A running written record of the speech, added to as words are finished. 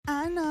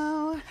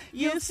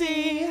You'll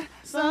see,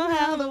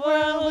 somehow the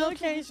world will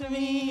change for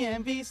me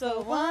and be so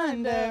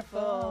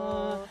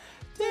wonderful.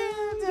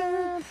 Dun,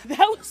 dun.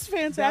 That was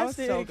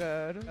fantastic. That was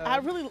so good. I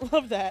really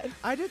love that.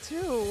 I did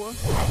too.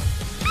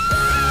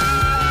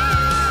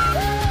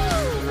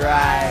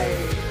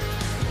 Right.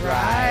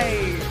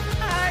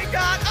 I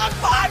got a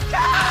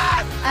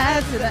podcast! I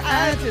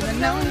to the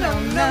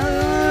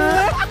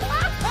no.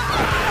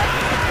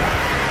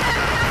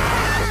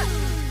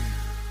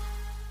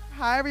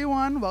 Hi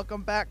everyone,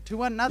 welcome back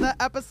to another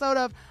episode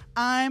of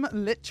I'm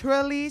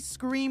Literally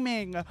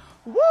Screaming.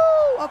 Woo!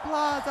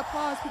 Applause.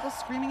 People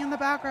screaming in the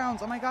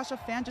backgrounds. Oh my gosh, a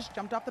fan just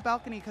jumped off the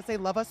balcony because they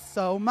love us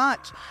so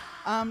much.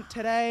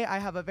 Today I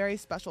have a very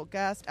special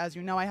guest. As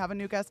you know, I have a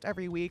new guest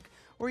every week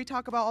where we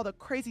talk about all the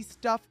crazy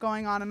stuff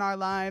going on in our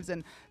lives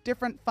and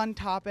different fun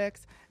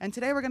topics. And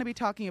today we're going to be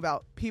talking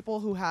about people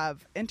who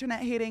have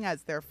internet hating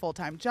as their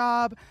full-time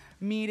job,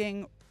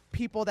 meeting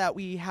people that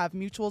we have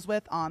mutuals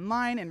with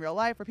online in real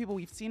life, or people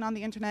we've seen on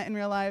the internet in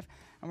real life.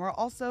 And we're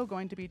also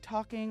going to be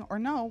talking,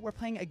 we're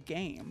playing a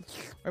game.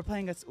 We're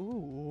playing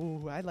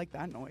ooh, I like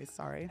that noise,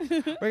 sorry.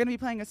 We're going to be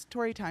playing a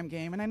story time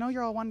game, and I know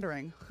you're all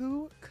wondering,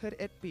 who could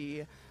it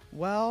be?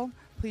 Well,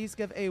 please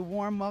give a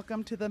warm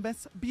welcome to the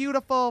Miss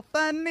Beautiful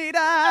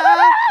Fannita.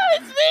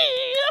 It's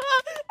me!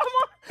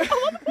 I'm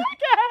on the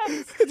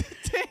podcast!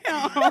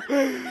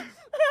 Damn!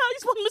 You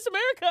supposed to Miss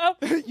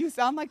America. You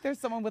sound like there's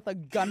someone with a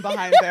gun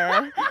behind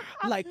there.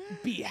 Like,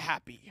 be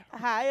happy.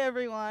 Hi,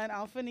 everyone.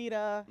 I'm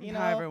Fannita.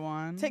 Hi,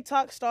 everyone.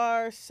 TikTok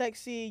star,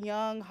 sexy,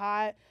 young,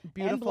 hot,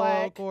 beautiful, and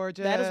black.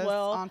 Gorgeous. That as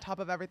well. On top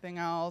of everything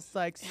else.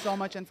 Like, so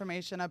much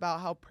information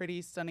about how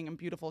pretty, stunning, and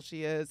beautiful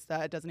she is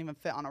that it doesn't even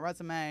fit on a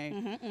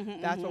resume.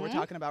 That's what we're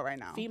talking about right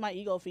now. Feed my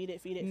ego. Feed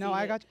it. No,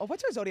 I got you. Oh,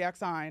 what's your zodiac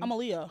sign? I'm a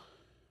Leo.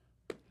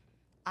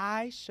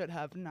 I should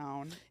have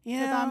known.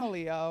 Yeah. Because I'm a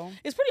Leo.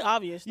 It's pretty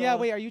obvious, though. Yeah,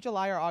 wait, are you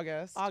July or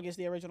August? August,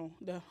 the original.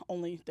 The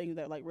only thing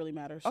that, really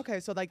matters. Okay,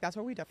 so, that's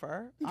where we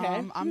differ.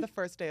 Okay. I'm the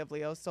first day of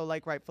Leo, so,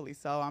 rightfully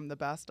so. I'm the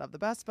best of the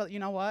best. But you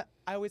know what?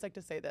 I always like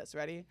to say this.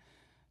 Ready?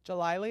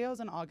 July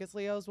Leos and August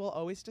Leos will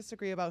always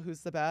disagree about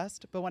who's the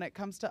best. But when it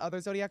comes to other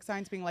zodiac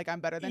signs being like, I'm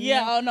better than you,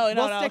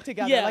 we'll stick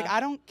together. Yeah. I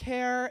don't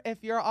care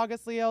if you're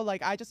August Leo.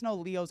 I just know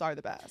Leos are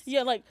the best.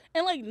 Yeah, not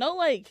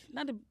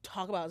to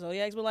talk about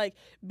zodiacs, but,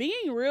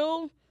 being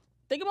real,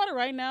 think about it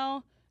right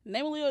now.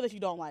 Name a Leo that you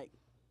don't like.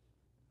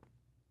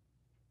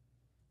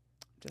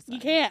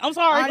 You can't. I'm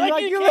sorry.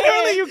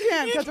 You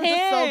can't because we're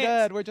just so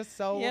good. We're just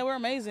so... Yeah, we're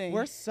amazing.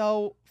 We're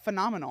so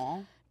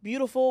phenomenal.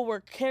 Beautiful.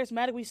 We're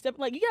charismatic. We step...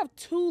 you have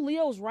two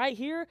Leos right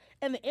here,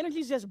 and the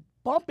energy's just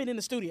bumping in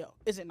the studio.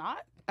 Is it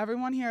not?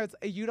 Everyone here,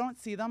 you don't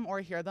see them or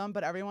hear them,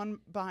 but everyone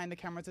behind the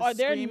cameras is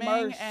they're screaming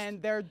immersed.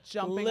 And they're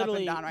jumping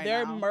Literally, up and down right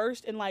they're now. They're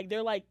immersed and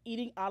they're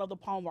eating out of the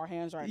palm of our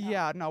hands right now.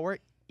 Yeah, no,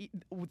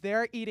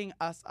 they're eating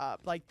us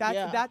up.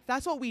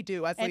 That's what we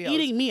do as and Leos.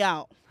 Eating me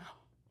out.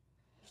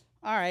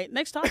 All right,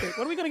 next topic.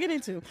 What are we gonna get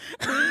into?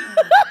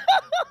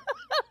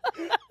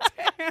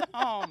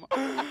 Damn.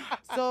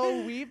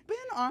 So we've been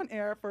on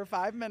air for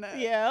 5 minutes.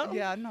 Yeah.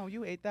 Yeah. No,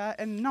 you ate that,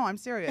 and no, I'm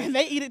serious. And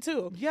they eat it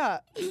too. Yeah.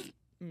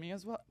 Me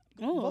as well.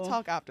 Ooh. We'll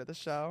talk after the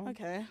show.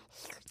 Okay.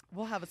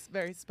 We'll have a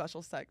very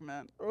special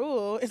segment.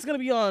 Ooh, it's gonna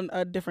be on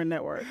a different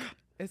network.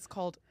 It's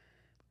called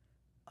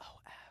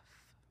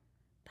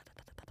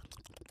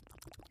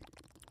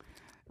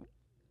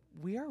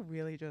We are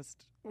really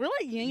just... We're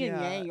like yin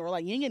and yang. We're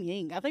like yin and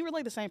yang. I think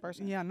we're the same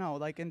person. Yeah, no,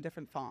 in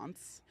different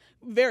fonts.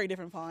 Very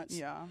different fonts.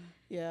 Yeah.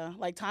 Yeah,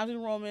 Times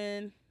New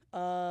Roman.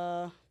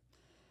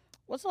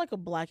 What's a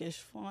blackish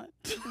font?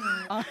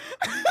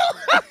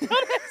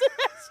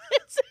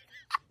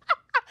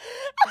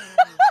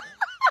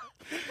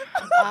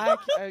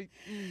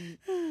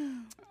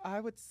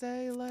 I would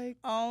say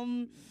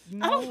no,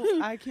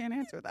 I can't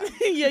answer that.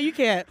 Yeah, you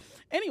can't.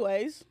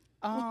 Anyways.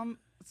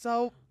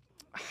 So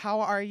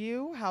how are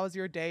you? How's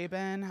your day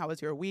been? How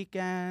was your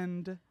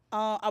weekend?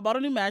 I bought a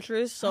new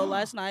mattress, so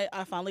last night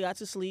I finally got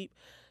to sleep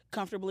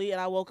comfortably, and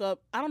I woke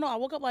up, I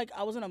woke up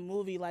I was in a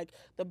movie,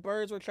 the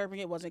birds were chirping.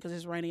 It wasn't because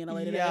it's raining in LA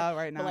today. Yeah,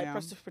 right now, But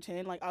just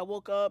pretend, I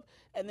woke up,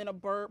 and then a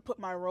bird put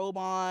my robe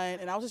on,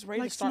 and I was just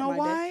ready to start Snow my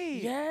White.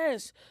 day.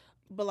 Yes,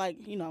 but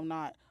I'm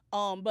not.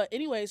 But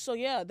anyway, so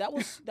yeah, that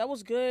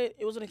was good.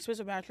 It was an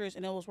expensive mattress,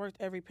 and it was worth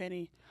every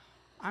penny.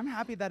 I'm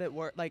happy that it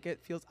worked. It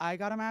feels... I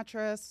got a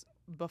mattress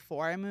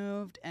before I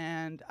moved,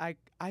 and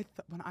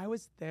when I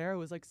was there, it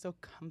was so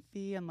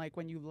comfy, and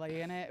when you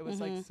lay in it, it was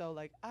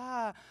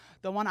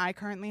the one I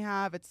currently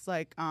have, it's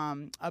a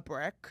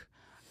brick.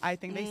 I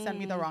think they sent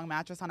me the wrong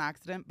mattress on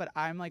accident, but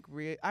I'm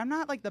I'm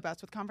not the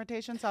best with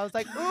confrontation, so I was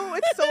ooh,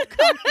 it's so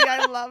comfy.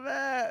 I love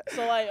it.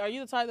 So are you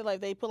the type that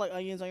they put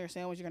onions on your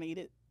sandwich, you're gonna eat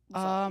it?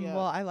 Yeah.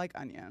 Well, I like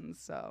onions,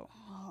 so.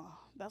 Oh,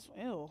 that's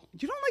ew.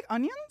 You don't like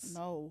onions?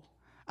 No.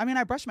 I mean,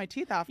 I brush my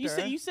teeth after.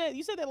 You said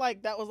that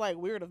that was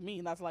weird of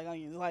me not to like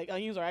onions.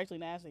 Onions are actually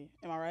nasty.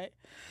 Am I right?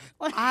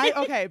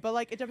 Okay, but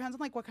it depends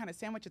on what kind of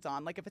sandwich it's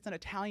on. If it's an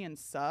Italian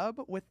sub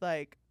with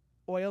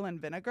oil and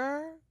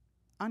vinegar,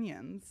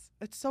 onions,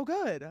 it's so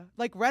good.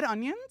 Red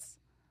onions,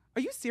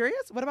 Are you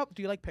serious? What about,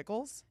 do you like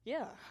pickles?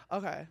 Yeah.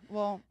 Okay.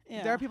 Well,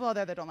 Yeah. there are people out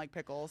there that don't like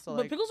pickles. So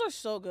But like, pickles are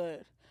so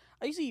good.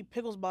 I used to eat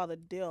pickles by the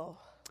dill.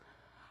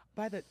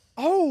 by the,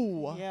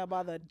 oh. Yeah,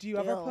 by the Do you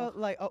dill. ever put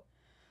like, oh.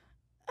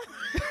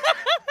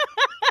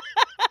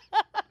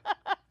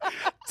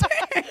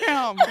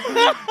 Damn.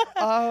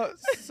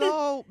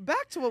 So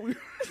back to what we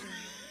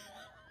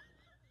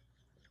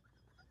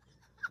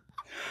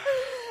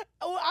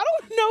Oh, I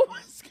don't know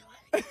what's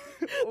going.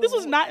 This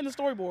was not in the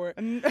storyboard.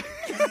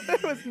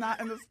 It was not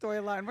in the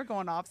storyline. We're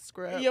going off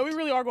script. Yeah, we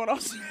really are going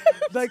off.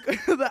 Like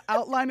the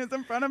outline is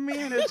in front of me,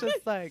 and it's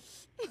just like,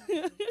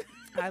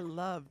 I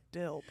love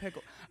dill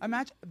pickle.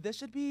 Imagine this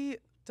should be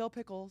dill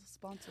pickles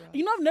sponsor us.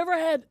 You know, I've never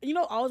had. You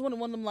know, I always wanted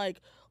one of them like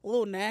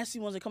little nasty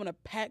ones that come in a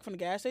pack from the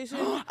gas station.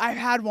 I've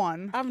had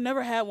one. I've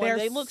never had one.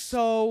 They look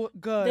so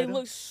good. They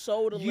look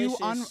so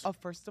delicious.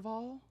 First of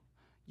all,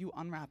 you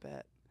unwrap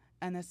it,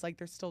 and it's like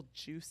there's still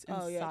juice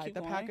Oh, yeah, inside keep the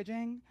going.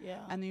 packaging. Yeah.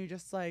 And then you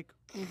just like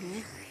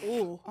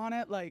Ooh. on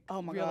it, like,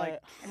 Oh my you're god. like,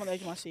 I'm on the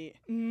edge of my seat.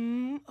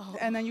 Oh.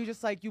 And then you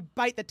just like, you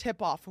bite the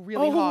tip off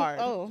really hard.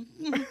 Oh.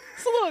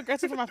 It's a little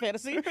aggressive for my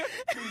fantasy.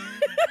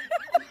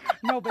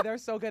 No, but they're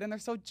so good, and they're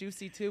so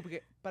juicy too.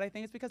 But I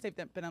think it's because they've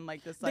been in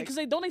like this, like,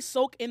 Because don't they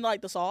soak in like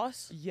the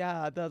sauce?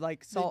 yeah, the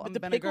like salt and the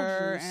pickle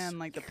vinegar juice. and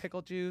like the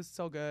pickle juice,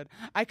 so good.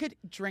 I could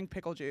drink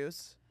pickle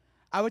juice.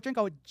 I would drink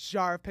a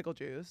jar of pickle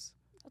juice.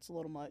 That's a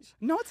little much.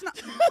 No, it's not.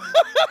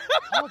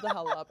 Hold the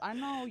hell up. I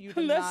know you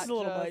did That's not a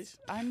little just,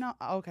 I know.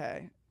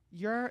 Okay.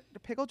 The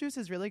pickle juice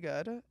is really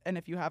good, and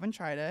if you haven't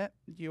tried it,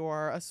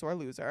 you're a sore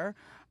loser.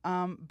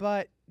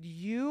 But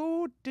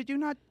did you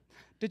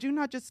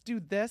not just do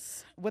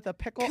this with a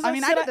pickle? I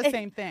mean, I did the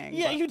same thing.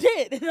 Yeah, but. you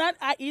did. And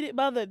I eat it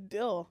by the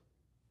dill.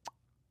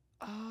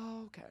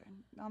 Oh, okay.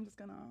 I'm just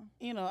gonna.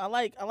 You know, I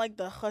like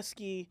the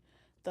husky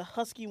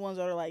ones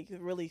that are like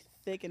really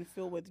thick and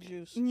filled with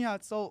juice. Yeah.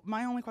 So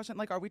my only question,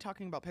 like, are we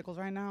talking about pickles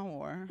right now,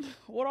 or?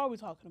 What are we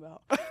talking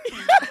about?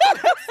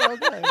 So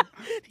good.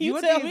 You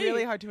would tell be me.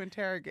 really hard to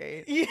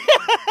interrogate. Yeah.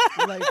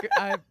 Like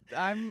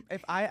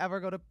if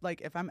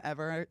I'm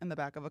ever in the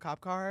back of a cop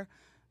car,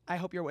 I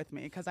hope you're with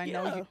me, because I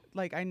know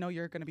I know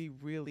you're gonna be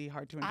really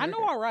hard to interrogate. I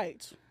know our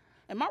rights,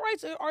 and my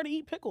rights are to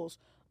eat pickles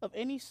of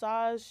any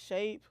size,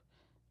 shape,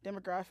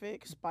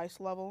 demographic, spice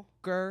level,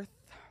 girth.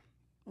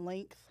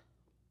 length.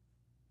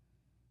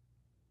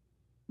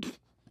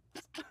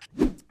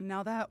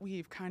 Now that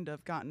we've kind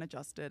of gotten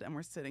adjusted and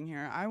we're sitting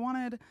here, I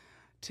wanted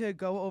to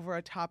go over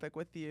a topic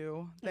with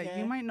you that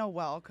you might know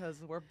well,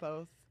 because we're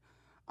both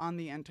on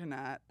the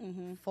internet,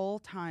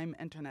 full-time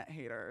internet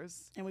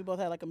haters. And we both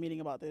had like a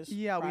meeting about this.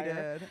 Yeah,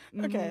 prior.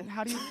 we did. Okay.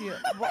 How do you feel?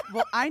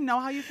 Well, I know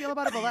how you feel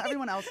about it, but let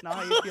everyone else know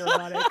how you feel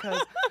about it,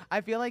 because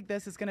I feel like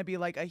this is going to be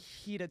like a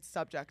heated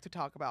subject to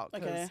talk about,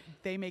 because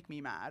they make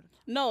me mad.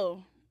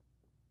 No.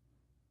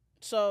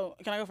 So,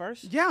 can I go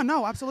first? Yeah,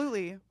 no,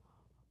 absolutely.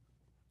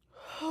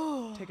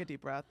 Take a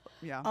deep breath.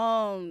 Yeah.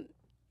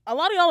 A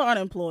lot of y'all are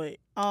unemployed.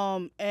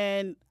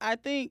 And I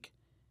think,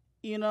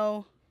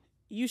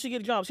 you should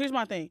get jobs. Here's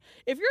my thing.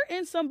 If you're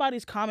in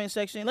somebody's comment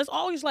section, let's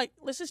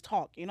just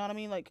talk. You know what I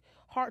mean? Like,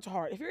 heart to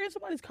heart. If you're in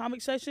somebody's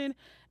comment section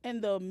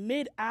and the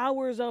mid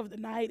hours of the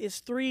night is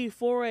 3,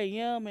 4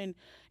 a.m. and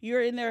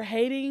you're in there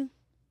hating,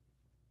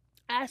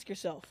 ask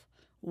yourself,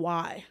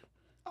 why?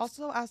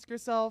 Also ask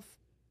yourself,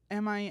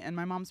 am I in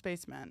my mom's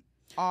basement?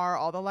 Are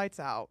all the lights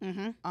out?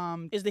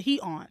 Is the heat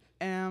on?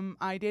 Am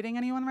I dating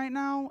anyone right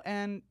now?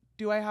 And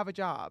do I have a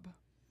job?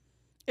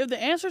 If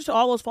the answers to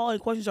all those following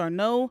questions are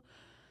no,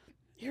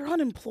 you're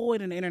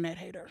unemployed and an internet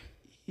hater.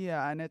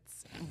 Yeah, and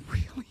it's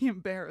really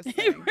embarrassing.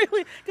 It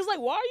really, because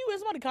why are you in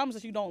somebody's comments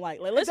that you don't like?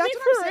 Like, let's That's be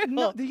what I'm for saying.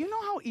 real. No, do you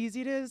know how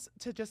easy it is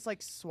to just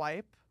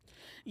swipe?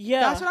 Yeah,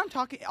 That's what I'm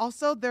talking.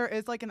 Also, there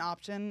is an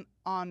option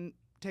on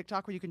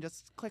TikTok where you can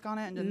just click on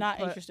it and just not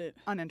put interested.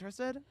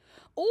 Uninterested.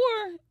 Or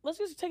let's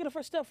just take it a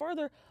first step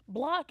further.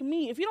 Block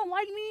me. If you don't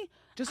like me,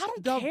 Just I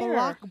don't the care.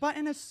 block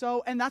button is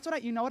so, and that's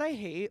what you know what I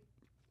hate?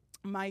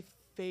 My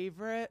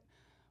favorite,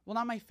 well,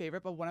 not my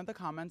favorite, but one of the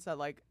comments that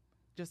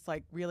just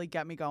really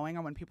get me going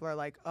are when people are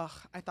like, ugh,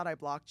 I thought I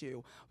blocked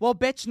you. Well,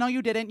 bitch, no,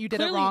 you didn't. You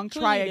did it wrong.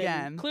 Try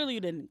again. Clearly you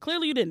didn't.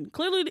 Clearly you didn't.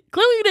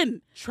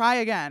 Try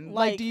again.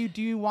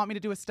 Do you want me to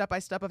do a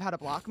step-by-step of how to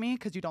block me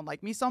because you don't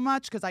like me so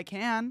much? Because I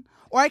can.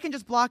 Or I can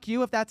just block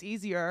you if that's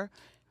easier.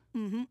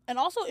 Mm-hmm. And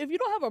also, if you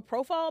don't have a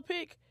profile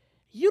pic,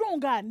 you don't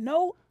got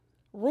no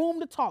room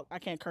to talk. I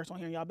can't curse on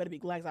here. Y'all better be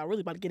glad 'cause I'm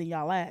really about to get in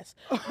y'all ass.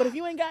 But if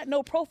you ain't got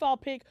no profile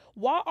pic,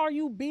 why are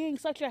you being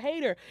such a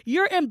hater?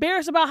 You're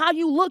embarrassed about how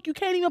you look. You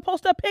can't even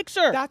post a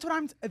picture.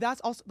 That's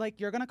also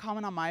you're going to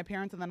comment on my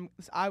appearance. And then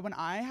when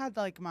I had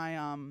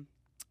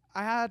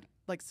I had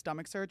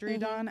stomach surgery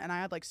done and I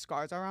had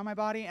scars around my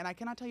body. And I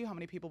cannot tell you how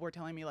many people were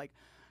telling me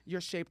you're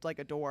shaped like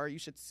a door. You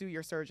should sue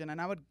your surgeon. And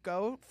I would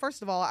go,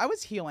 first of all, I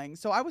was healing.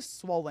 So I was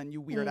swollen,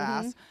 you weird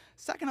ass.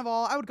 Second of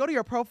all, I would go to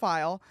your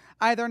profile,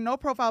 either no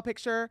profile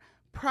picture,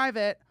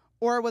 private,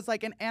 or it was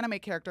like an anime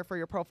character for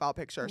your profile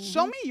picture.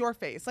 Show me your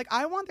face. Like,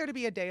 I want there to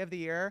be a day of the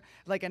year,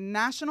 like a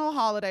national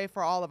holiday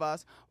for all of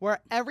us,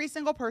 where every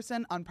single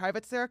person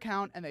unprivates their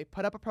account and they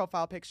put up a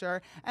profile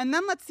picture, and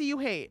then let's see you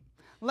hate.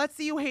 Let's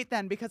see you hate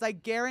then, because I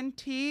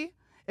guarantee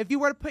if you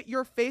were to put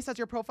your face as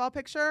your profile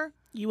picture,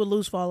 you would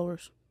lose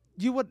followers.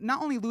 You would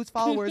not only lose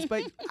followers,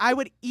 but I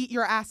would eat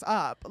your ass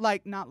up.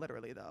 Like, not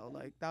literally, though.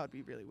 Like, that would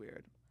be really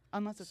weird.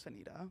 Unless it's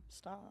Fannita.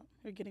 Stop.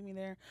 You're getting me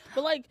there.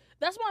 But, like,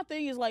 that's my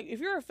thing is, like, if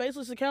you're a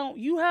faceless account,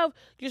 you have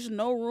just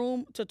no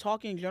room to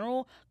talk in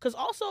general. Because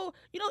also,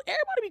 you know,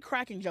 everybody be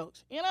cracking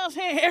jokes. You know what I'm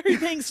saying?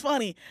 Everything's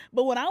funny.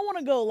 But when I want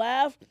to go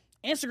laugh,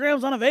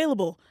 Instagram's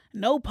unavailable.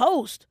 No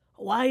post.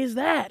 Why is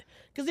that?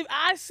 Because if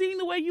I seen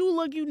the way you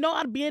look, you know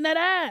I'd be in that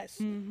ass.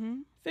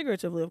 Mm-hmm.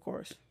 Figuratively, of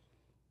course.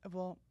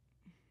 Well,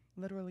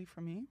 literally for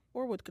me.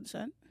 Or with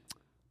consent.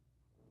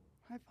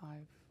 High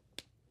five.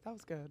 That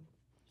was good.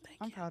 Thank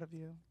you. I'm proud of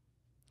you.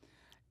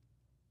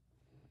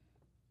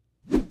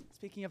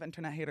 Speaking of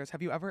internet haters,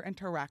 have you ever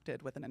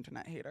interacted with an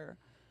internet hater?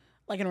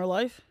 Like in real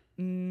life?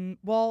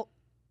 Well,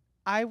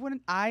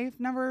 I've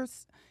never.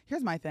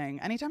 Here's my thing.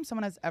 Anytime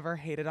someone has ever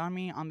hated on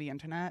me on the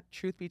internet,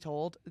 truth be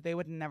told, they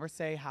would never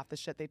say half the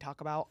shit they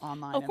talk about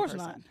online. Of course in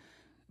person.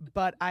 not.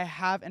 But I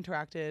have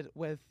interacted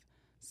with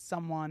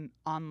someone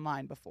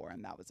online before,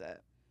 and that was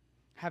it.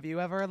 Have you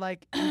ever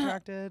like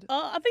interacted?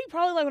 I think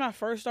probably like when I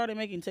first started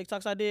making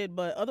TikToks, I did,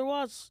 but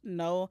otherwise,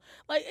 no.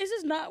 Like, it's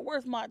just not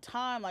worth my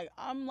time. Like,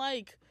 I'm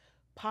like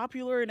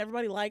popular and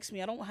everybody likes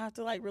me. I don't have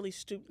to like really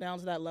stoop down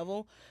to that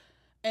level.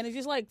 And it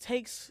just like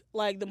takes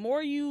like the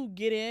more you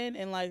get in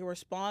and like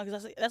respond,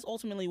 because that's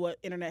ultimately what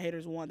internet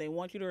haters want. They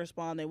want you to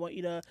respond. They want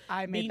you to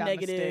be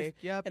negative. Mistake.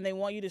 Yep. And they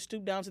want you to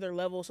stoop down to their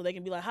level so they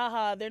can be like,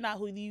 haha, they're not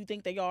who you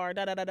think they are.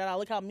 Da da da da.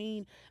 Look how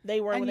mean they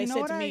were when they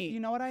said to me. You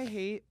know what I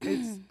hate?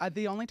 It's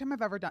the only time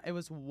I've ever done it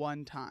was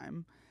one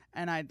time,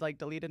 and I'd like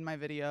deleted my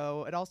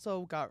video. It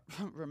also got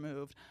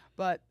removed.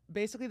 But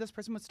basically, this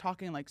person was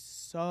talking like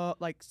so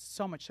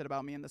much shit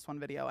about me in this one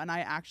video, and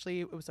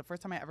it was the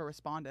first time I ever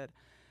responded.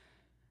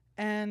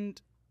 And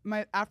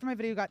after my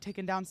video got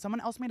taken down, someone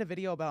else made a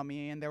video about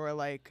me, and they were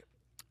like,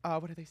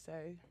 what did they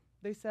say?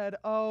 They said,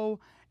 oh,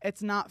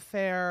 it's not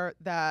fair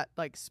that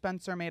like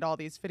Spencer made all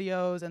these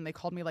videos, and they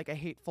called me like a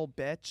hateful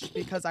bitch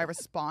because I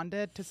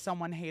responded to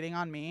someone hating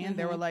on me. And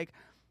they were like,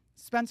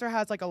 Spencer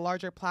has like a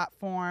larger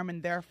platform,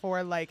 and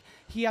therefore like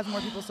he has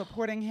more people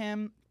supporting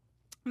him.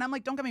 And I'm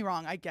like, don't get me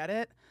wrong, I get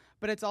it,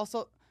 but it's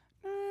also...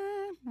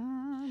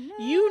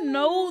 You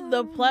know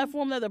the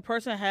platform that the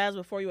person has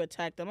before you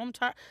attack them. I'm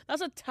tired.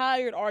 That's a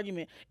tired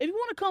argument. If you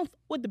want to come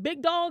with the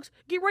big dogs,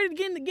 get ready to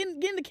get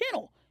in the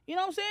kennel. You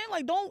know what I'm saying?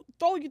 Like, don't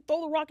throw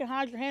the rock and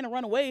hide your hand and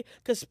run away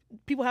because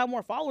people have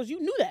more followers.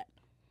 You knew that.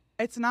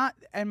 It's not,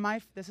 and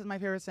this is my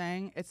favorite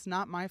saying, it's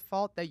not my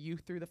fault that you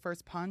threw the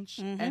first punch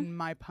and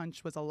my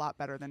punch was a lot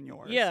better than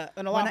yours. Yeah,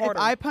 and a lot harder.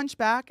 If I punch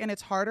back and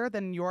it's harder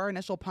than your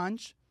initial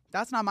punch,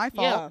 that's not my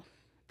fault. Yeah.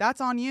 That's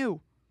on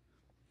you.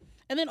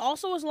 And then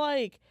also it's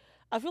like,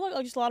 I feel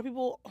like just a lot of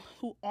people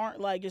who aren't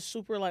like just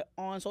super like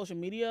on social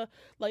media,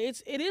 like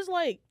it is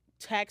like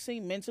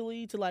taxing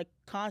mentally to like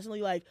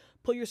constantly like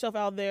put yourself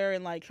out there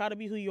and like try to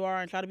be who you are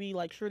and try to be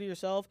like true to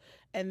yourself,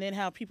 and then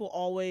have people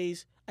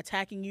always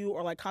attacking you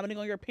or like commenting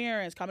on your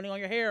appearance, commenting on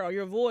your hair or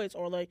your voice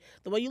or like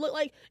the way you look.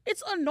 Like,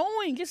 it's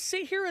annoying. Just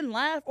sit here and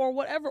laugh or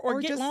whatever,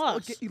 or get just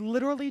lost.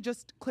 Literally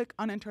just click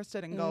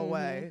uninterested and go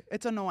away.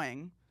 It's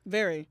annoying.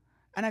 Very.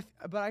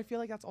 But I feel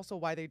like that's also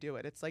why they do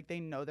it. It's like they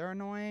know they're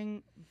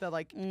annoying, the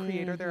like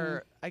creator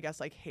they're, I guess,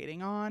 like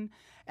hating on.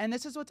 And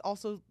this is what's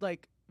also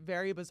like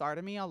very bizarre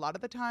to me. A lot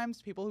of the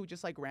times people who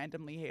just like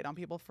randomly hate on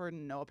people for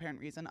no apparent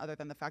reason other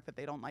than the fact that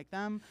they don't like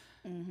them,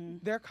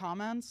 their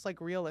comments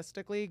like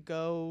realistically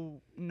go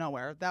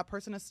nowhere. That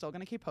person is still going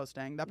to keep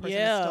posting. That person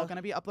is still going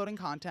to be uploading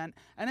content.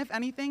 And if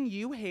anything,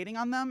 you hating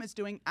on them is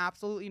doing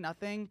absolutely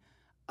nothing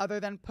other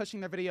than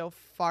pushing their video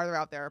farther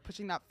out there,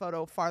 pushing that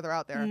photo farther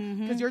out there,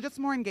 because you're just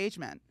more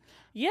engagement.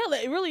 Yeah,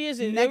 it really is.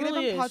 Negative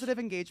really and positive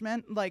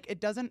engagement, like, it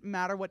doesn't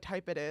matter what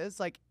type it is.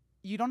 Like,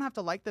 you don't have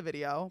to like the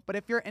video, but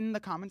if you're in the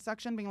comment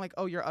section being like,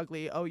 oh, you're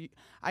ugly, oh,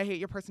 I hate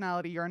your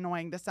personality, you're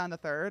annoying, this, that, and the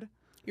third,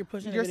 you're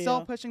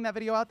still pushing that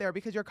video out there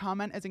because your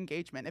comment is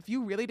engagement. If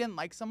you really didn't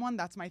like someone,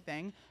 that's my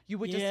thing, you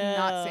would just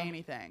not say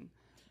anything.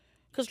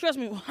 Because trust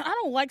me, when I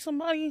don't like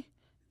somebody,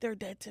 they're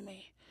dead to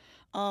me.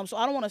 So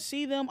I don't want to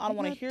see them. I don't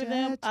want to hear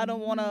them. I don't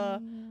want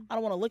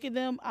to look at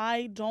them.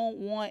 I don't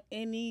want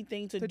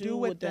anything to do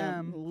with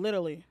them.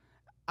 Literally.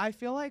 I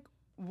feel like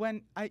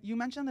when you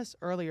mentioned this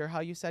earlier, how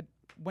you said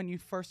when you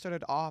first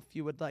started off,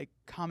 you would like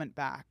comment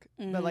back,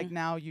 but like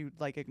now you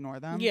like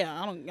ignore them.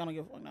 Yeah, I don't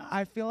give a fuck now.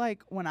 I feel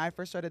like when I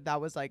first started, that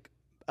was like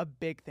a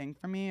big thing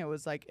for me. It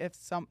was like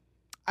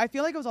I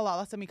feel like it was a lot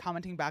less than me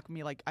commenting back,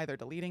 me like either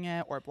deleting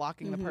it or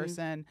blocking the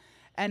person.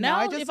 And now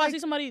I just if I see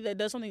somebody that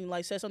does something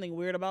like says something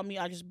weird about me,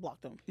 I just block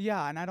them.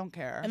 Yeah, and I don't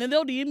care. And then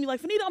they'll DM me like,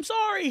 Fannita, I'm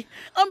sorry,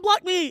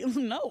 unblock me.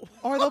 No.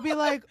 Or they'll be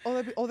like,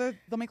 they'll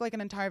make like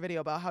an entire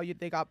video about how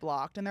they got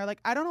blocked, and they're like,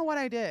 I don't know what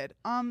I did.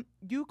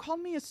 You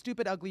called me a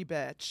stupid, ugly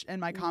bitch in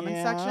my comment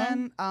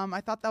section. I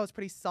thought that was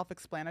pretty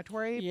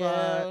self-explanatory.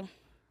 Yeah.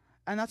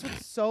 And that's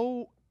what's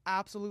so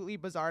absolutely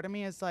bizarre to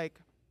me is like,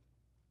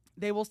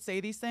 they will say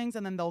these things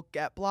and then they'll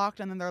get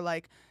blocked, and then they're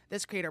like,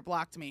 this creator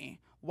blocked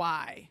me.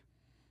 Why?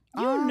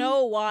 You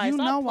know why. You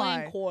Stop know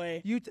playing why.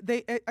 coy.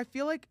 I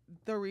feel like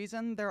the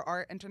reason there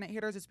are internet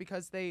haters is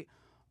because they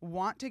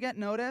want to get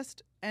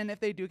noticed, and if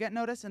they do get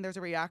noticed and there's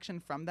a reaction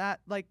from that,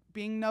 like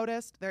being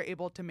noticed, they're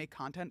able to make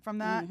content from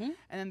that. And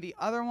then the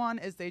other one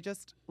is they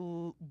just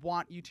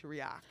want you to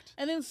react.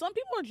 And then some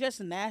people are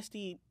just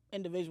nasty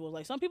individuals.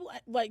 Like some people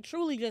like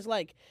truly just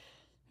like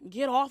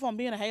get off on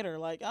being a hater.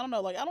 Like I don't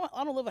know. Like I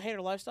don't live a hater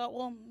lifestyle.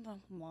 Well,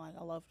 I'm lying.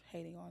 I love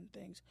hating on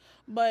things,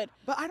 but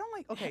I don't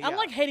like. Okay, I'm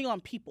like hating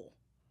on people.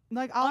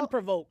 Like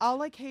unprovoked. I'll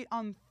like hate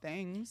on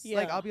things. Yeah.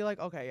 Like I'll be like,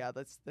 okay, yeah,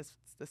 this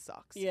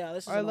sucks. Yeah,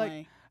 this is or annoying.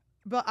 Like,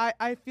 but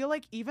I feel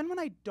like even when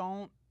I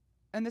don't,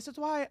 and this is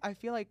why I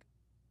feel like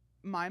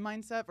my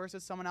mindset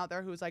versus someone out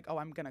there who's like, oh,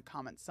 I'm gonna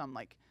comment some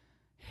like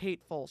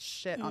hateful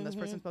shit on this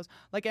person's post.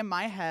 Like in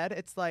my head,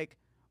 it's like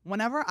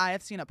whenever I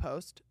have seen a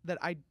post that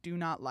I do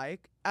not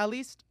like, at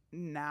least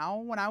now,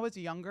 when I was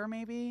younger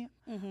maybe,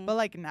 but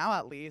like now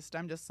at least,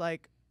 I'm just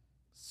like,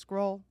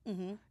 scroll.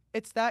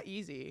 It's that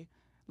easy.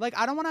 Like,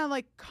 I don't want to,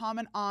 like,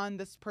 comment on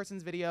this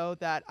person's video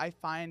that I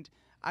find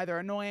either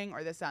annoying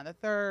or this, that, and the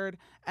third,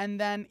 and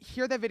then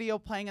hear the video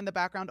playing in the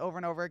background over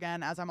and over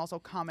again as I'm also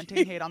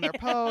commenting hate on their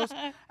post,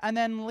 and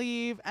then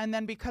leave, and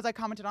then because I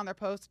commented on their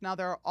post, now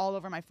they're all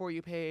over my For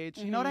You page.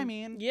 You know what I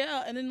mean?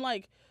 Yeah, and then,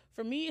 like,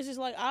 for me, it's just,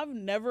 like, I've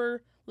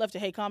never left a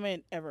hate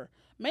comment ever.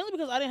 Mainly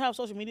because I didn't have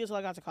social media until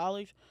I got to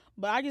college,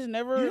 but I just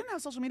never... You didn't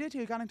have social media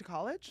until you got into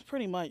college?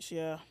 Pretty much,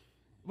 yeah.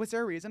 Was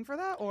there a reason for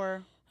that,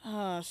 or...?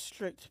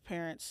 Strict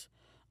parents.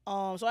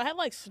 So I had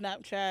like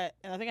Snapchat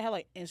and I think I had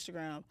like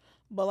Instagram,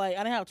 but like I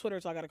didn't have Twitter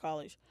until I got to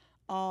college,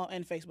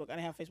 and Facebook. I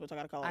didn't have Facebook until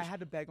I got to college. I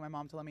had to beg my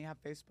mom to let me have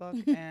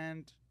Facebook,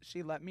 and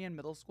she let me in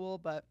middle school,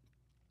 but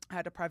I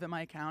had to private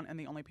my account, and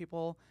the only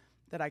people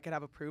that I could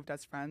have approved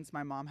as friends,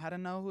 my mom had to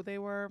know who they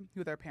were,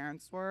 who their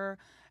parents were,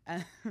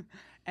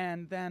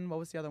 and then what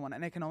was the other one?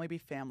 And it can only be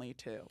family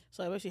too.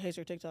 So I bet she hates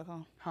her TikTok, huh?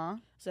 Huh?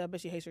 So I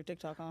bet she hates her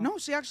TikTok, huh? No,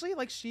 she actually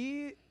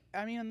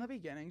I mean, in the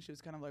beginning, she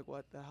was kind of like,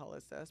 what the hell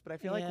is this? But I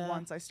feel like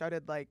once I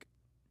started, like,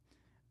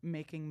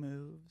 making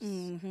moves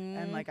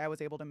and, like, I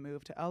was able to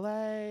move to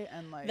LA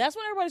and, like... That's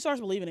when everybody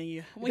starts believing in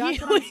you. When that's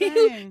what I'm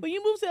saying. When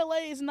you move to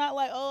LA, it's not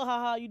like, oh,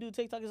 haha, you do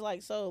TikTok. It's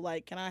like, so,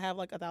 like, can I have,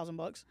 like,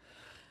 $1,000?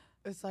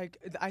 It's like,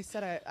 I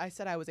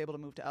said I was able to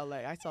move to LA.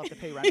 I still have to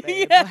pay rent,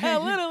 babe. Yeah,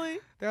 like, literally.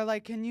 They're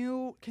like, can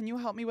you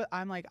help me with...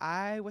 I'm like,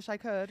 I wish I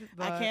could,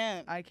 but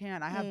I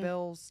can't. I have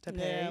bills to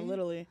pay. Yeah,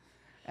 literally.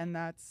 And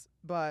that's...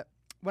 But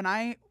when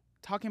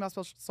talking about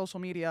social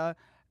media,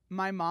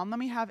 my mom let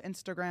me have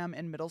Instagram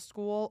in middle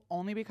school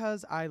only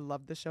because I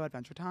loved the show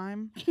Adventure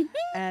Time.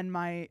 And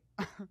my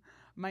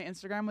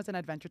Instagram was an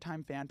Adventure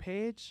Time fan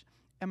page.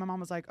 And my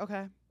mom was like,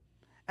 okay.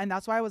 And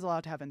that's why I was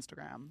allowed to have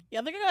Instagram. Yeah,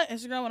 I think I got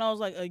Instagram when I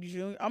was like a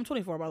junior. I'm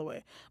 24, by the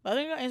way. But I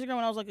think I got Instagram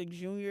when I was like a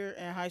junior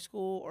in high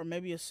school or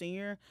maybe a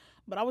senior.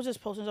 But I was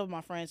just posting stuff with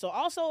my friends. So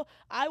also,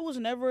 I was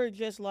never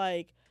just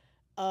like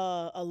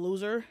a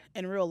loser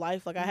in real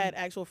life. Like I had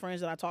actual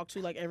friends that I talked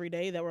to like every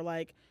day that were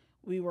like,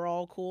 we were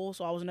all cool.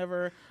 So I was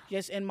never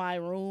just in my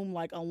room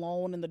like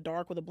alone in the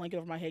dark with a blanket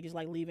over my head just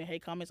like leaving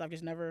hate comments. I've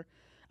never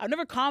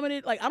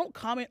commented. Like I don't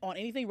comment on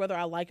anything whether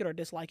I like it or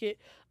dislike it.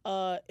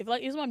 If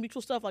like it's my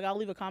mutual stuff, like I'll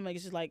leave a comment.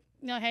 It's just like,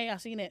 hey, I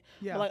seen it.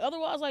 Yeah. But like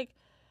otherwise, like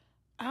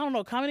I don't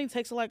know, commenting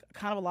takes like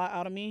kind of a lot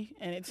out of me,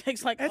 and it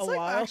takes like a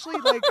while.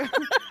 Actually, like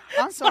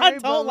I'm sorry, I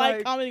don't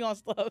like commenting on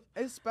stuff.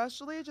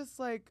 Especially just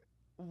like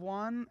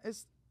one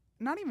is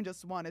not even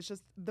just one. It's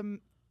just the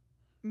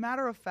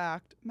matter of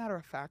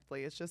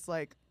factly, it's just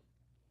like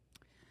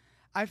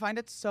I find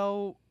it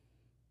so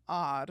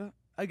odd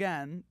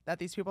again that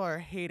these people are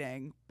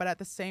hating, but at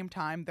the same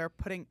time they're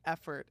putting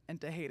effort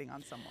into hating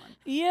on someone.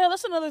 Yeah,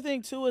 that's another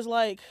thing too. Is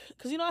like,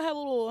 cause I had a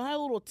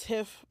little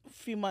tiff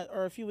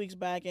a few weeks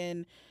back,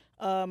 and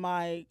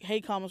my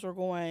hate comments were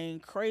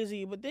going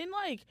crazy. But then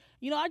like,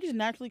 I just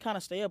naturally kind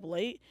of stay up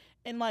late.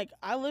 And, like,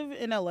 I live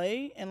in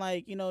LA, and,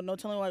 like, no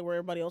telling, like, where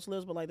everybody else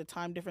lives, but, like, the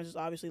time difference is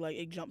obviously, like,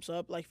 it jumps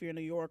up, like, if you're in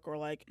New York or,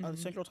 like,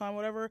 Central Time or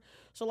whatever.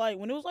 So, like,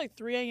 when it was, like,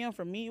 3 a.m.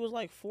 for me, it was,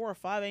 like, 4 or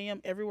 5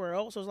 a.m. everywhere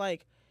else. So, it's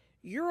like,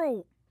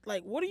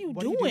 what are you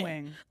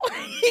doing?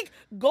 Like,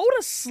 go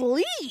to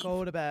sleep.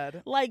 Go to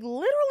bed. Like,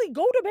 literally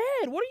go to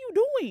bed. What are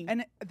you doing?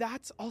 And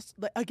that's also,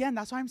 like, again,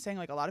 that's why I'm saying,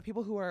 like, a lot of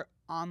people who are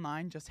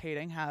online just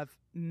hating have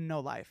no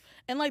life.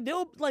 And like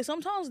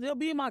sometimes they'll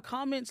be in my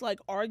comments like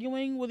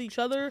arguing with each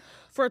other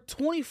for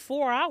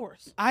 24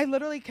 hours. I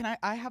literally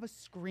I have a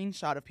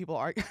screenshot of people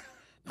arguing.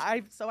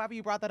 I'm so happy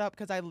you brought that up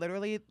because I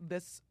literally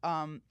this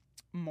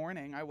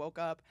morning I woke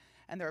up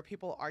and there were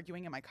people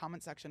arguing in my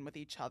comment section with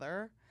each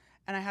other.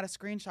 And I had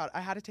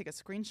to take a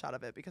screenshot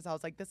of it because I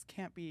was like, this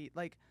can't be,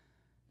 like,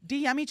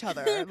 DM each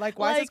other. Like,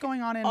 why is this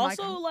going on in my...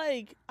 Also,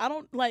 like, I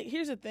don't, like,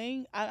 here's the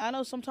thing. I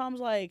know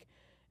sometimes, like,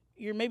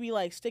 you're maybe,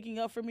 like, sticking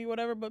up for me or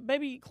whatever, but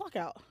baby, clock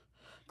out.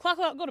 Clock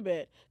out, go to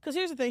bed. Because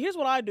here's the thing. Here's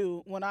what I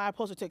do when I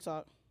post a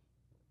TikTok.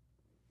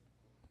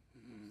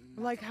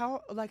 Like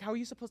how are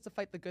you supposed to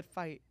fight the good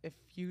fight if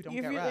you don't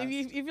get rest?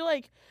 If you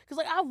like, because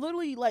like I've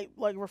literally like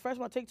refreshed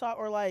my TikTok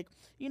or like,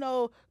 you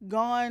know,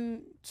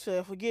 gone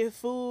to get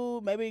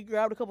food, maybe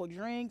grabbed a couple of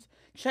drinks,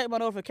 check my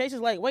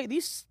notifications. Like, wait,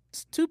 these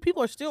two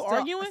people are still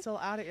arguing? Still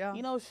at it, yeah.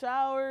 You know,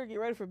 shower, get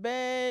ready for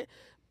bed,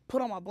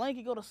 put on my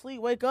blanket, go to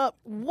sleep, wake up.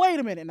 Wait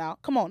a minute now.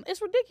 Come on.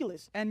 It's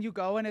ridiculous. And you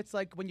go and it's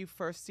like when you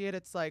first see it,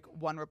 it's like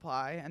one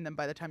reply. And then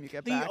by the time you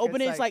get then back, you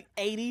open it's like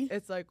 80.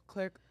 It's like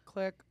click,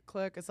 click,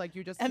 click. It's like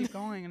you just keep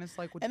going. And it's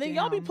like, and then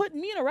y'all be putting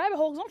me in a rabbit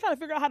hole because I'm trying to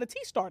figure out how the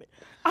tea started.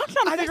 I'm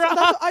trying to figure out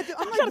how,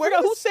 I'm like, where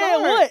who said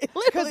what?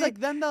 Because like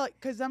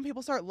then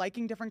people start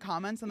liking different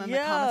comments and then the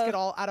comments get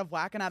all out of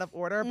whack and out of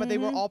order, but they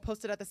were all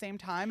posted at the same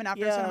time. And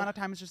after a certain amount of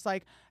time, it's just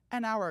like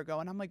an hour ago.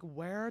 And I'm like,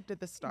 where did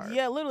this start?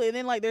 Yeah, literally. And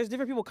then like there's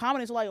different people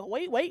commenting. So like,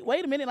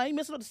 wait a minute. I ain't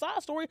missing the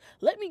side story.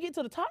 Let me get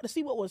to the top to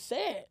see what was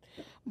said.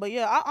 But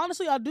yeah,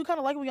 I do kind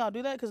of like when y'all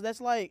do that because that's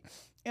like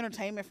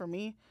entertainment for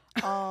me.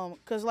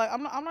 Cause like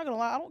I'm not gonna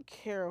lie, I don't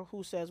care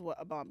who says what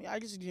about me. I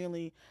just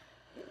genuinely,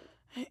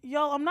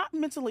 y'all, I'm not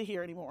mentally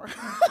here anymore.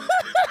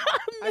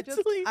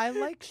 I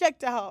like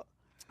checked out.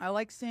 I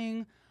like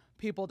seeing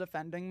people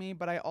defending me,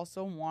 but I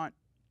also want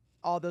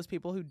all those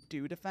people who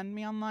do defend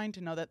me online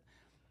to know that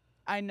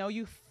I know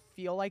you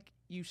feel like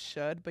you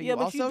should, but you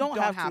also don't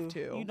have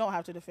to. You don't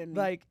have to defend me.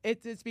 Like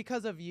it's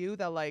because of you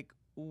that like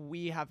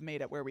we have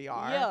made it where we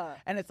are. Yeah.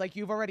 And it's like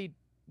you've already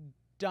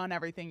done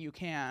everything you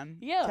can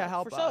to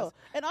help for us. Sure.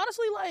 And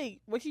honestly, like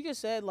what you just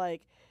said,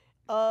 like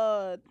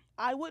I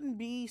wouldn't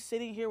be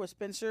sitting here with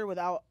Spencer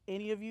without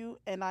any of you.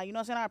 And you know what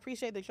I'm saying, I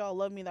appreciate that y'all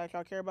love me, that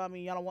y'all care about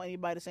me, y'all don't want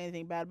anybody to say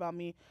anything bad about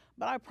me,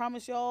 but I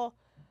promise y'all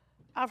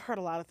I've heard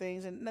a lot of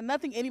things and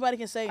nothing anybody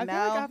can say now. I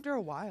feel like after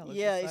a while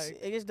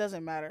it just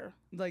doesn't matter.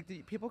 Like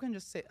people can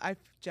just say, I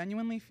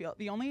genuinely feel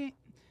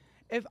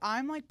if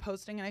I'm like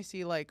posting and I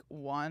see like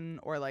one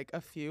or like a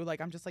few, like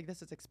I'm just like,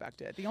 this is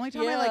expected. The only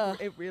time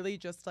it really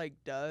just like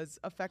does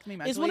affect me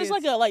mentally is when it's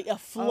like a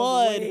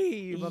flood.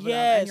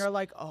 Yes. And you're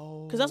like,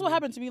 oh. Because that's what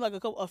happened to me like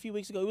a few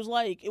weeks ago. It was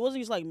like, it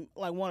wasn't just like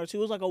one or two.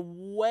 It was like a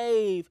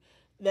wave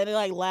that it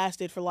like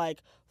lasted for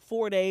like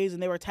 4 days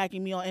and they were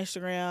attacking me on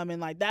Instagram.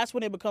 And like, that's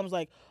when it becomes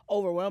like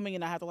overwhelming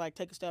and I have to like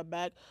take a step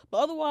back.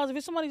 But otherwise, if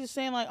it's somebody just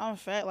saying like, I'm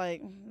fat,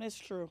 like it's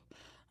true.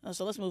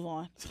 So let's move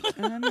on.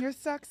 And you're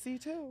sexy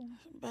too.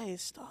 Babe,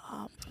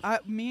 stop. The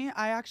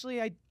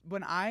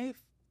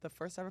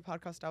first ever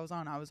podcast I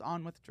was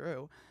on with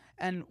Drew,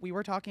 and we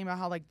were talking about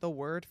how like the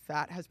word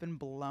fat has been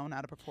blown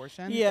out of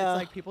proportion. Yeah. It's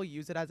like people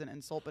use it as an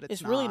insult, but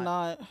it's really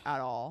not at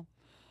all.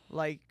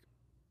 Like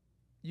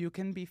you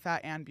can be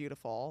fat and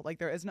beautiful. Like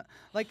there is no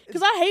like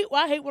because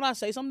I hate when I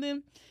say something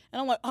and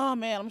I'm like, oh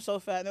man, I'm so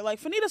fat. And they're like,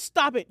 Fannita,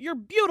 stop it. You're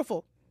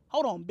beautiful.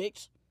 Hold on,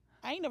 bitch.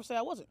 I ain't never said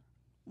I wasn't.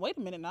 Wait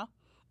a minute now.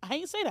 I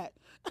ain't say that.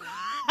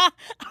 I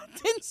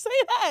didn't say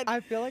that. I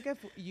feel like if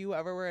you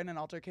ever were in an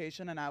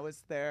altercation and I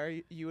was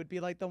there, you would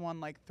be like the one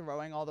like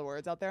throwing all the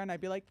words out there, and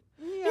I'd be like,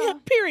 yeah,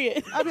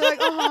 period. I'd be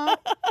like,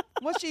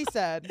 what she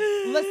said.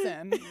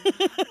 Listen,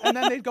 and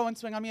then they'd go and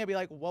swing on me. I'd be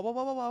like,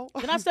 whoa.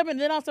 Then I'll step in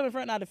front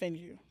and I defend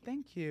you.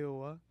 Thank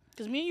you.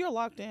 Because me and you are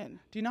locked in.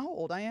 Do you know how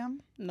old I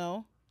am?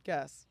 No.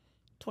 Guess.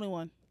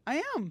 21.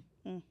 I am.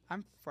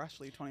 I'm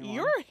freshly 21.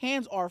 Your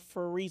hands are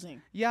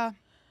freezing. Yeah.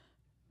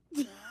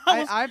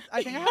 I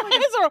think I have like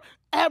hands are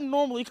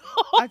abnormally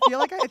cold. I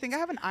think I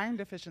have an iron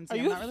deficiency.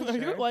 I'm not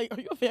really sure. Are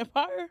you a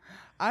vampire?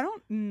 I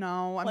don't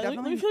know. I'm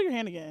definitely. Let me feel your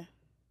hand again.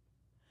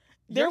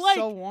 They're like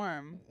so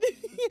warm. Your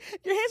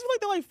hands feel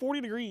like they're like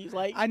 40 degrees.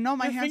 Like I know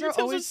my hands are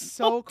always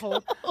so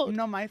cold.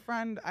 No, I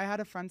had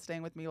a friend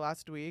staying with me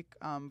last week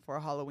for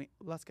Halloween.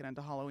 Let's get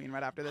into Halloween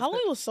right after this.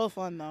 Halloween was so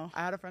fun though.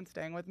 I had a friend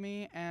staying with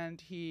me and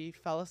he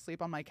fell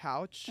asleep on my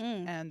couch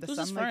and Who's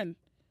his friend?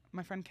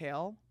 My friend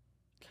Kale.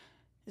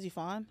 Is he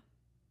fine?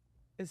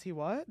 Is he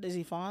what? Is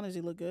he fine? Does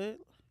he look good?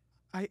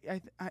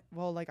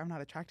 Well, like I'm not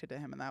attracted to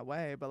him in that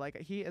way, but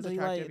like he is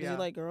attractive. Does he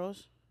like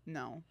girls?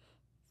 No.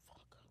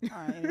 Fuck.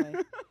 All right. Anyway,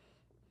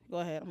 go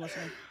ahead. I'm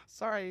listening.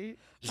 Sorry.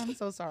 I'm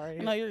so sorry.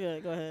 No, you're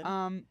good. Go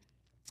ahead.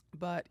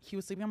 But he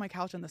was sleeping on my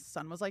couch and the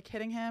sun was like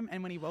hitting him,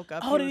 and when he woke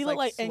up, did he look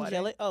like sweating.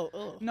 angelic?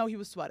 Oh. No, he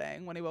was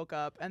sweating when he woke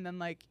up, and then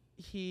like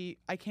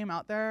I came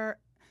out there,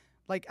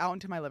 like out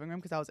into my living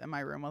room because I was in my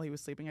room while he was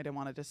sleeping. I didn't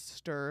want to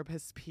disturb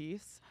his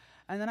peace.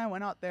 And then I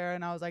went out there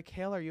and I was like,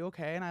 Kale, are you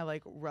okay? And I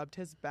like rubbed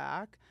his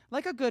back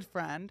like a good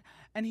friend.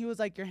 And he was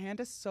like, your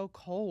hand is so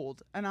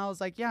cold. And I was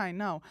like, yeah, I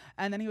know.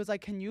 And then he was like,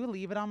 can you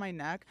leave it on my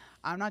neck?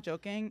 I'm not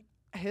joking.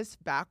 His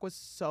back was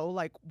so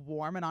like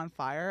warm and on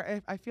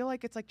fire. I feel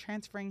like it's like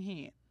transferring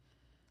heat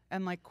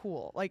and like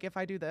cool. Like if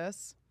I do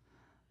this,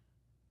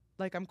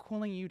 like I'm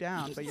cooling you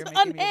down, but you're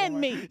making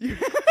me.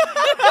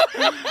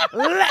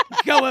 Let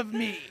go of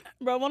me.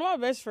 Bro, one of my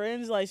best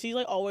friends, like, she's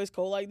like always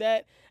cold like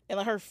that, and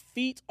like her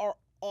feet are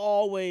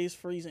always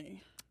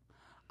freezing.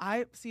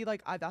 I see,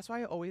 like, that's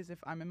why I always, if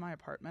I'm in my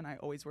apartment, I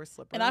always wear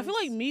slippers. And I feel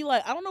like me,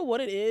 like, I don't know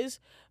what it is,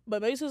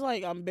 but maybe it's 'cause,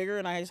 like, I'm bigger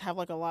and I just have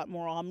like a lot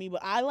more on me,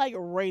 but I like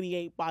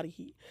radiate body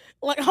heat.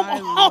 Like,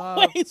 I'm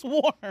always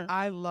warm.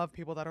 I love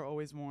people that are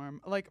always warm.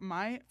 Like,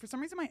 for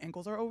some reason, my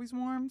ankles are always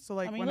warm. So,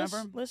 like,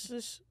 whenever. Let's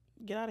just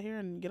get out of here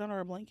and get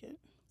under a blanket.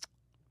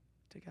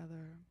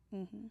 Together.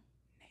 Mm-hmm.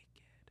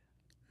 Naked.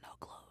 No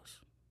clothes.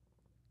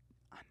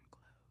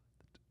 Unclothed.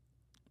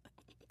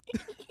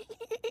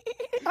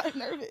 I'm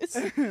nervous.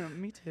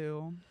 Me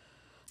too.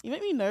 You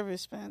make me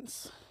nervous,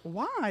 Spence.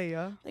 Why?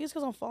 I think it's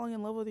because I'm falling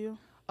in love with you.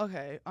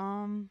 Okay.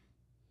 Don't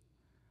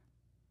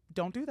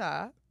do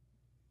that.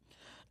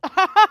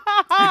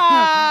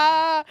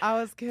 I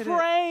was kidding.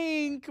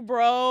 Prank,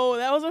 bro.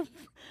 That was a.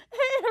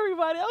 Hey,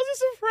 everybody. That was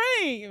just a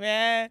prank,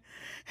 man.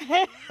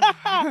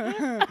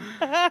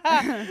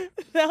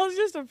 That was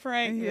just a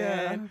prank,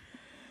 man.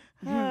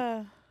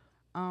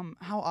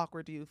 How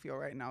awkward do you feel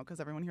right now?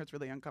 Because everyone here is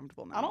really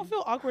uncomfortable now. I don't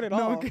feel awkward at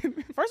No, all.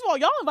 First of all,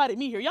 y'all invited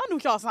me here. Y'all knew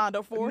what y'all signed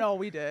up for. No,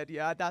 we did.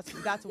 Yeah, that's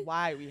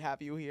why we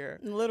have you here.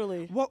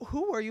 Literally.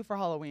 Who were you for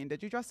Halloween?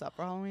 Did you dress up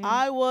for Halloween?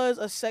 I was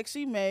a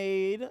sexy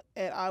maid,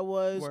 and I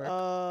was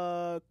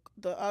Work.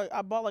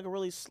 I bought like a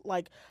really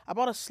I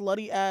bought a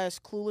slutty ass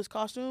Clueless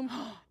costume,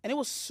 and it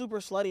was super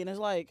slutty. And it's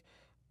like,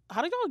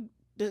 how did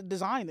y'all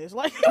design this?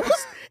 Like,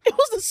 it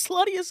was the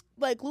sluttiest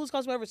like Clueless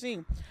costume I've ever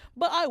seen.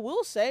 But I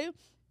will say,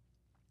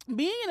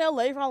 being in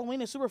LA for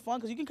Halloween is super fun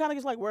because you can kind of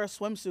just like wear a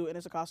swimsuit and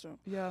it's a costume.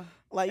 Yeah,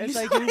 like it's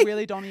you like you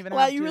really don't even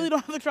have you really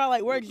don't have to try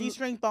like wear a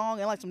G-string thong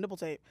and like some nipple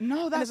tape.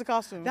 No, and it's a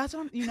costume. That's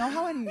what you know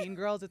how in Mean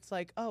Girls it's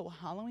like, oh,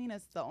 Halloween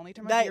is the only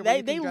time of that year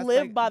where they you can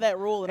live dress by that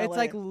rule. In it's LA.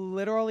 like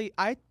literally.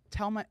 I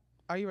tell my.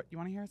 You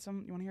want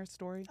to hear a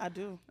story? I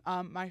do.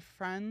 My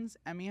friends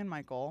Emmy and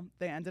Michael,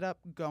 they ended up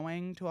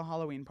going to a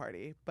Halloween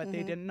party, but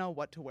they didn't know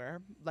what to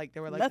wear. Like they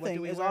were like, nothing what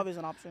do we is wear? always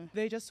an option.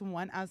 They just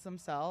went as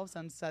themselves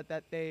and said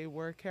that they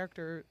were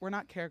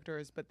not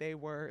characters, but they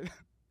were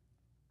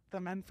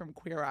the men from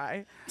Queer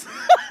Eye.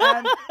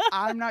 And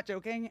I'm not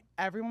joking.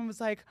 Everyone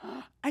was like,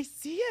 I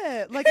see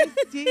it. Like I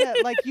see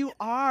it. Like you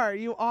are.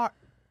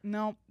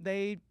 No,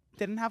 they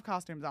didn't have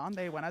costumes on.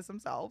 They went as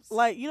themselves.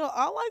 Like,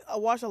 I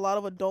watch a lot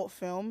of adult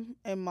film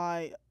in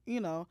my,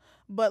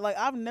 but like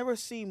I've never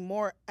seen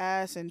more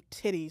ass and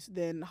titties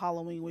than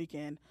Halloween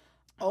weekend.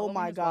 Halloween oh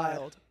my God.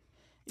 Wild.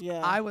 Yeah.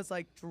 I was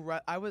like,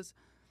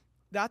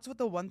 that's what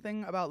the one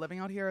thing about living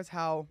out here is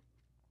how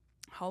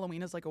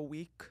Halloween is like a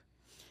week.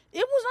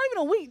 It was not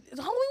even a week.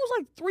 Halloween was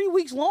like 3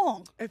 weeks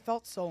long. It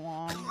felt so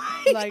long.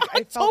 Like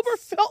October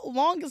felt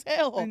long as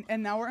hell.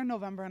 And now we're in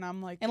November, and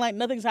I'm like, and like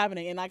nothing's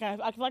happening, and I feel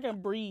like I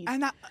can breathe.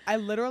 And I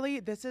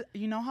literally, this is,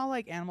 you know how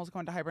like animals go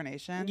into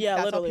hibernation? Yeah,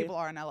 that's literally. how people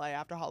are in LA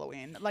after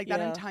Halloween. Like that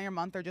entire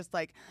month, they're just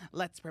like,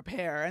 let's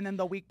prepare. And then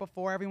the week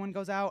before, everyone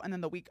goes out, and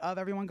then the week of,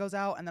 everyone goes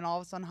out, and then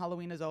all of a sudden,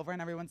 Halloween is over,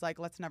 and everyone's like,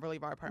 let's never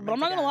leave our apartment. But I'm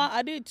not gonna lie,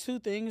 I did 2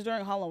 things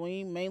during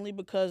Halloween, mainly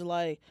because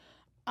like,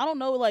 I don't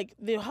know, like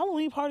the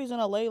Halloween parties in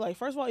LA, like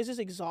first of all, it's just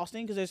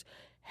exhausting because there's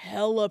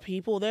hella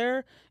people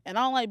there, and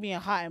I don't like being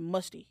hot and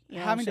musty. You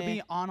know Having what I'm to saying?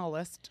 be on a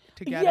list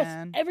to get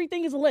in.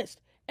 Everything is a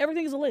list.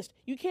 Everything is a list.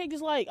 You can't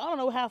just like, I don't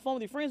know, have fun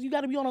with your friends. You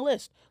got to be on a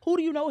list. Who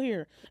do you know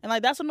here? And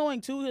like that's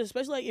annoying too,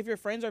 especially like if your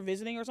friends are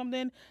visiting or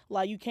something.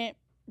 Like you can't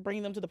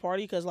bring them to the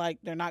party because like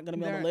they're not gonna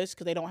be on the list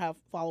because they don't have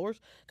followers,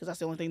 because that's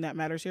the only thing that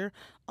matters here.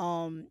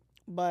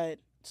 But.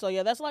 So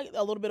yeah, that's like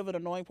a little bit of an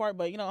annoying part,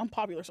 but I'm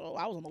popular, so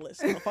I was on the list.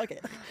 So fuck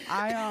it.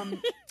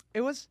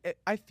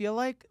 I feel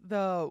like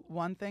the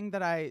one thing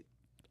that I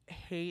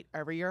hate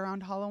every year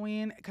around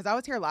Halloween, because I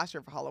was here last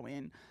year for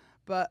Halloween,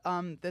 but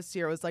this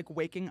year was like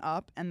waking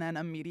up and then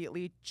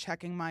immediately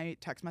checking my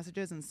text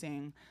messages and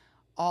seeing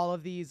all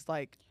of these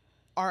like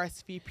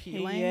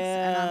RSVP links,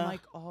 and I'm like,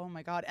 oh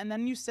my God. And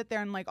then you sit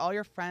there and like all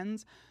your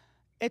friends,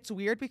 it's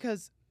weird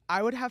because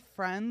I would have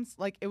friends,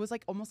 like, it was,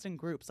 like, almost in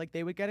groups. Like,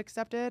 they would get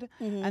accepted,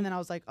 and then I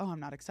was like, oh, I'm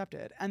not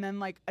accepted. And then,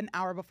 like, an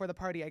hour before the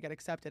party, I get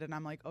accepted, and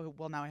I'm like, oh,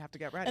 well, now I have to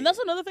get ready. And that's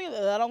another thing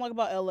that I don't like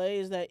about LA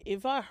is that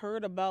if I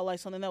heard about, like,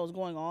 something that was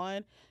going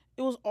on,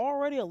 it was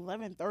already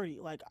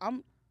 11:30. Like,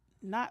 I'm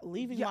not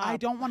leaving my house. I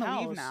don't want to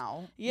leave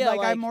now. Yeah,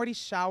 like, I'm already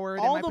showered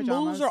all in my the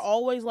pajamas. moves are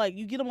always, like,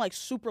 you get them, like,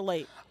 super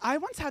late. I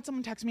once had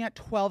someone text me at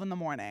 12 in the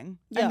morning,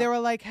 Yeah. and they were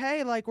like,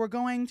 hey, like, we're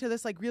going to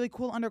this, like, really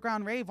cool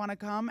underground rave. Want to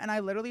come? And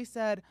I literally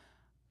said,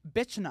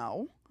 bitch,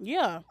 no.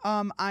 Yeah.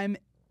 I'm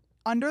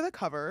under the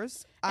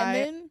covers. And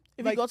then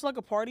if you go to like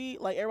a party,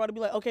 like everybody be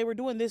like, okay, we're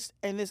doing this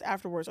and this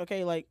afterwards.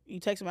 Okay, like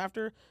you text them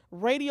after,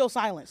 radio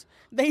silence.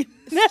 They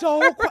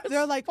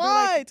they're like,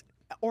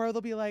 or they'll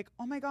be like,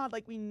 oh my God,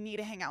 like we need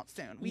to hang out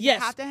soon. We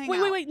have to hang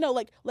out. Wait, no,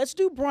 like let's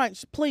do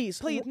brunch,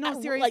 please.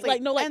 No,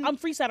 seriously. I'm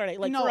free Saturday,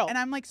 like no, for real. and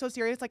I'm like so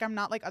serious, like I'm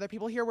not like other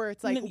people here where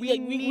it's like we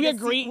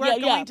agree. We're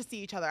going to see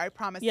each other. I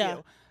promise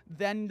you.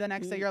 Then the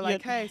next day you're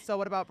like, hey, so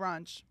what about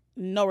brunch?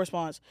 No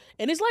response.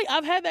 And it's like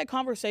I've had that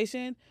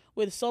conversation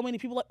with so many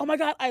people like, oh my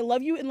God, I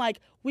love you and like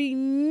we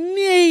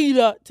need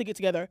to get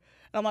together. And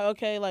I'm like,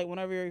 okay, like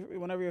whenever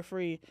you're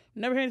free.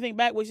 Never hear anything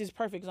back, which is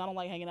perfect because I don't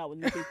like hanging out with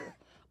new people.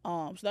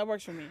 So that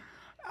works for me.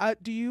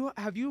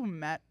 Have you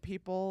met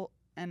people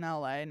in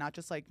LA, not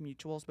just like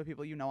mutuals, but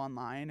people you know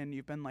online, and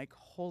you've been like,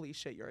 holy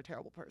shit, you're a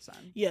terrible person?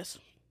 Yes.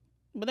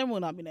 But they will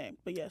not be named,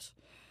 but yes.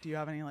 Do you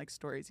have any like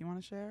stories you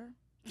want to share?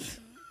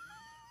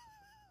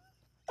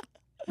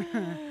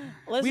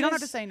 We don't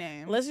have to say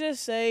names. Let's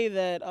just say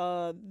that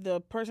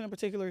the person in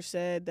particular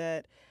said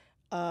that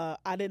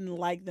I didn't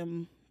like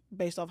them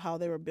based off how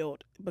they were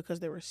built because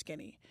they were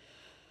skinny.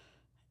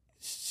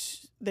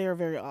 They're a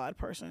very odd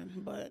person.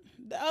 But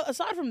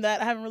aside from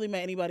that, I haven't really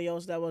met anybody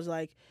else that was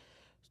like,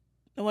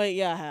 wait,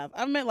 yeah, I have.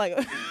 I've met like,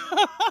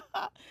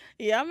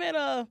 yeah,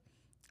 I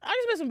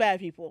just met some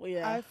bad people.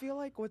 Yeah. I feel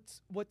like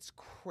what's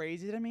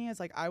crazy to me is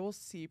like I will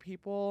see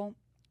people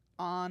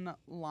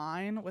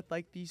online with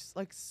like these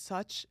like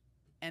such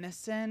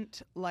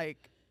innocent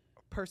like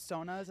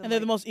personas, and they're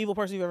the most evil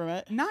person you've ever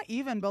met. Not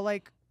even, but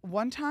like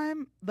one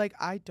time, like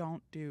I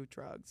don't do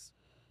drugs.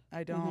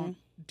 I don't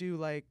do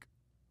like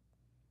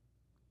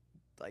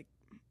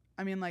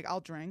I mean like I'll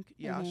drink,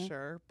 yeah,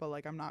 sure, but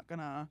like I'm not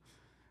gonna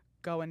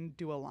go and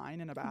do a line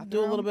in a bathroom.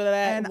 Do a little bit of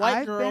that. And White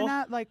I've girl. been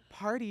at like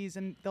parties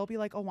and they'll be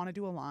like, oh, want to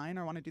do a line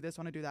or want to do this,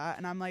 want to do that,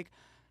 and I'm like,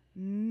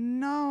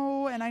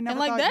 no, and I never. And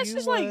like thought that's you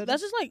just would. like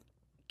that's just like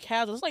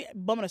casual. It's like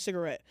bumming a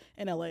cigarette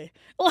in LA.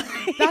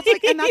 That's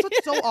like, and that's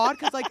what's so odd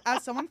because like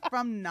as someone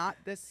from not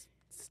this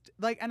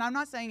like, and I'm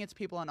not saying it's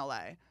people in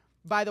LA.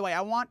 By the way,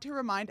 I want to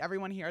remind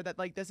everyone here that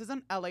like this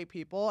isn't LA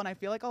people, and I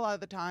feel like a lot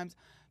of the times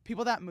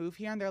people that move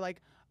here and they're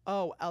like,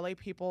 oh, LA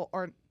people,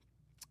 or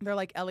they're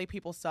like LA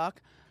people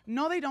suck.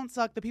 No, they don't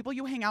suck. The people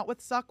you hang out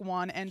with suck,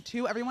 one, and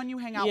two, everyone you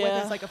hang out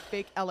with is like a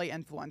fake LA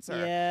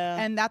influencer.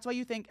 Yeah. And that's why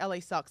you think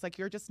LA sucks. Like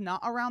you're just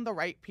not around the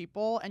right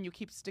people and you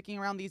keep sticking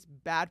around these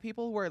bad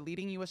people who are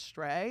leading you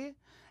astray.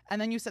 And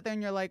then you sit there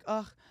and you're like,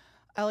 ugh,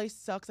 LA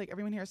sucks. Like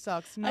everyone here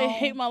sucks. No. I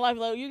hate my life.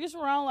 Like you're just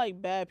around like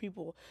bad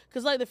people.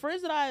 Cause like the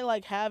friends that I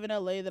like have in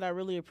LA that I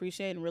really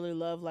appreciate and really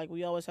love, like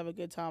we always have a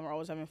good time. We're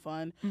always having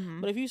fun.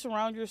 But if you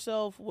surround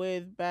yourself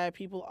with bad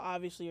people,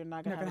 obviously you're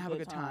not gonna have a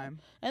good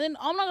time. And then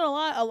I'm not gonna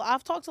lie,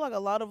 I've talked to like a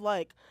lot of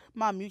like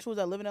my mutuals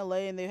that live in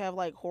LA and they have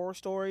like horror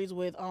stories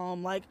with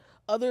like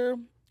other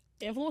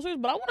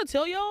influencers. But I want to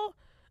tell y'all.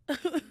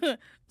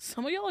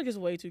 Some of y'all are just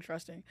way too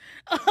trusting.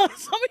 Some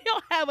of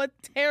y'all have a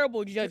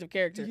terrible judge of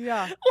character.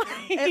 Yeah.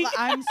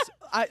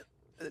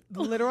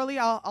 Literally,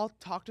 I'll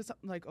talk to some,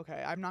 like,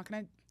 okay, I'm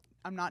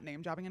not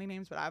name dropping any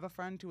names, but I have a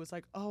friend who was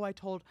like, oh, I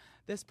told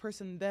this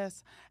person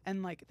this,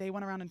 and like they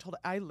went around and told.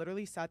 I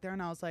literally sat there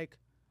and I was like,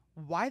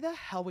 why the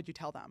hell would you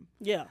tell them?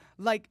 Yeah.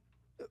 Like,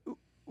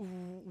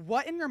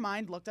 what in your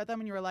mind looked at them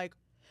and you were like,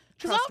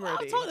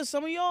 trustworthy? I'll talk to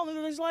some of y'all and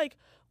it's like,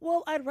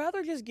 well, I'd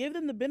rather just give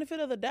them the benefit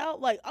of the doubt.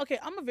 Like, okay,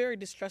 I'm a very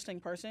distrusting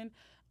person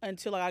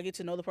until like I get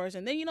to know the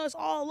person. Then you know it's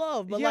all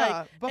love. But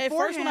yeah, like at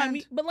first when I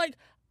meet, but like,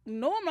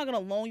 no, I'm not gonna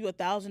loan you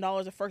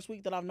 $1,000 the first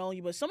week that I've known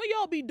you. But some of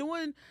y'all be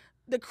doing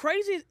the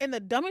craziest and the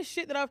dumbest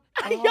shit that I've.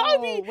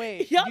 Y'all be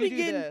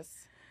getting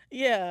this.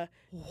 Yeah.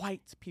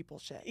 White people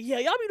shit. Yeah,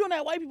 y'all be doing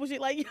that white people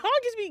shit. Like, y'all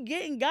just be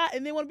getting got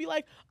and then want to be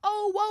like,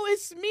 oh, whoa,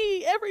 it's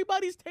me.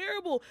 Everybody's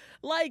terrible.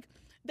 Like,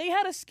 they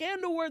had a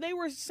scandal where they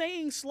were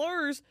saying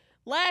slurs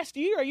last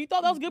year. You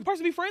thought that was a good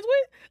person to be friends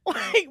with?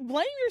 Like,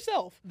 blame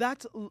yourself.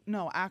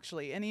 No,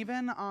 actually. And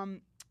even,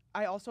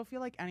 I also feel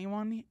like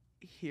anyone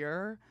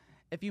here,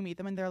 if you meet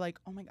them and they're like,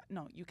 oh my God,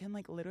 no, you can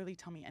like literally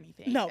tell me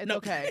anything. No, it's no.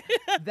 okay.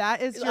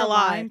 That is It's your a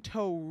lie. line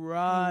to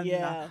run.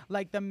 Yeah.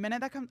 Like the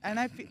minute that comes, and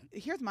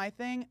here's my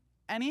thing.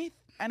 Any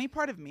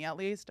part of me, at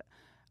least,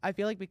 I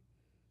feel like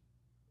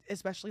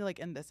especially like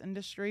in this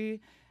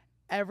industry,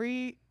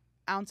 every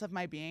ounce of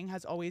my being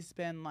has always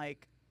been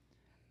like,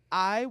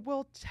 I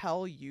will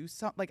tell you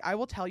I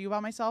will tell you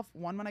about myself,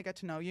 one, when I get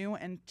to know you,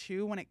 and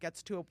two, when it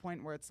gets to a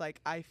point where it's like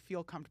I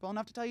feel comfortable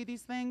enough to tell you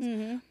these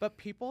things. But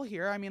people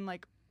here, I mean,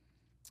 like,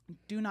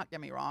 do not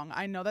get me wrong.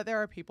 I know that there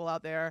are people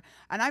out there,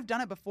 and I've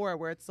done it before,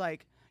 where it's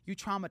like you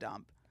trauma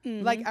dump.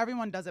 Like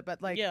everyone does it,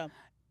 but like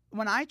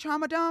when I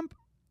trauma dump,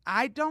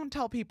 I don't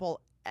tell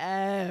people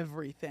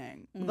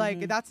everything. Like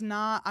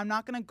I'm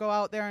not gonna go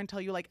out there and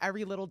tell you like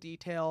every little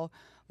detail.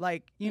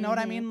 Like, you know what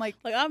I mean? Like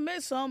I've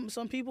met some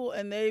people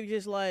and they've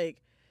just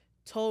like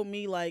told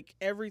me like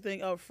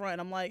everything up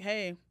front. I'm like,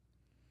 hey,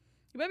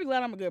 you better be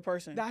glad I'm a good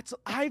person.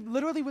 I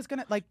literally was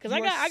gonna like, because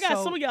I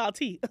got some of y'all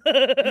tea.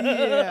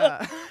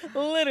 Yeah.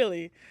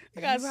 Literally,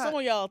 I got some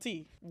of y'all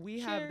tea. We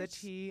have the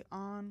tea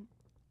on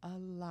a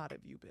lot of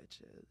you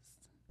bitches.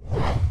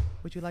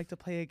 Would you like to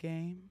play a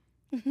game?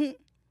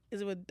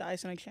 Is it with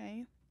dice and a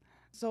chain?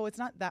 So it's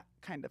not that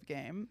kind of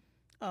game.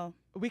 Oh,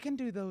 we can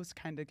do those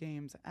kind of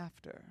games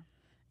after.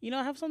 You know,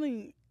 I have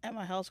something at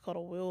my house called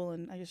a wheel,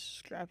 and I just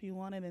strap you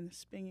on it and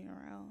spin you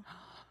around.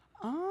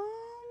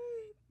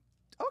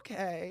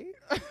 Okay.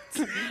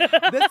 This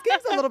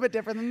game's a little bit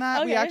different than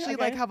that. We Okay, actually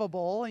okay. like have a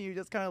bowl and you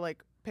just kind of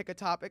like pick a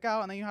topic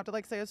out and then you have to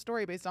like say a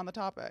story based on the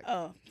topic.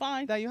 Oh,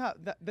 fine. That you have.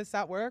 Does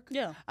that work?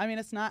 Yeah. I mean,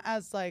 it's not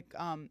as like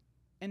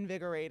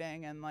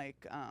invigorating and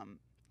like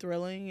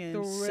Thrilling and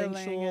thrilling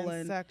sensual and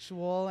and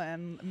sexual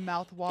and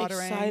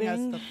mouth-watering as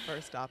exciting. the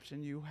first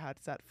option you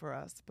had set for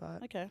us.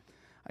 But Okay,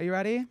 are you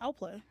ready? I'll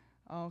play.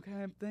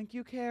 Okay. Thank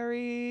you,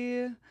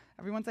 Carrie.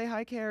 Everyone say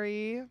hi,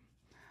 Carrie.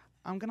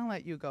 I'm gonna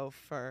let you go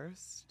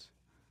first.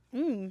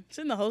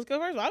 Shouldn't the host go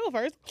first? I'll go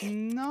first.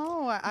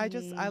 No, I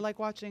just I like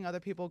watching other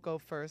people go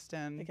first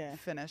and Okay.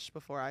 finish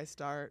before I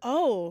start.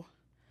 Oh.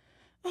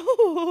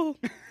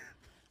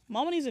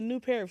 Mama needs a new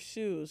pair of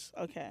shoes.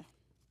 Okay.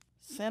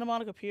 Santa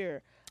Monica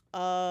Pier.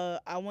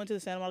 I went to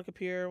the Santa Monica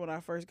Pier when I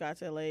first got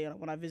to LA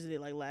when I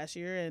visited like last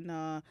year, and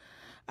I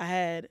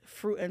had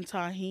fruit and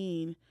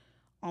tahini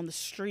on the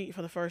street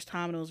for the first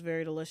time, and it was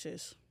very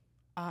delicious.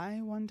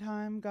 I one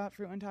time got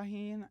fruit and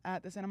tahini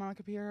at the Santa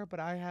Monica Pier, but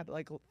I had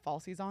like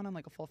falsies on and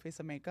like a full face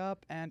of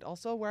makeup. And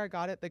also where I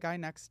got it, the guy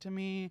next to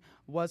me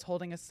was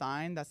holding a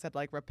sign that said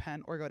like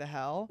repent or go to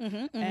hell.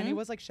 And he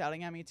was like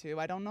shouting at me too.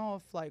 I don't know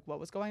if like what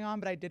was going on,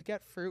 but I did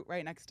get fruit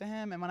right next to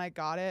him. And when I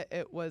got it,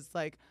 it was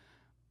like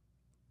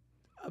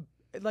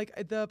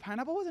the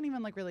pineapple wasn't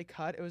even like really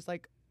cut. It was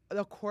like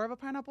the core of a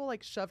pineapple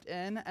like shoved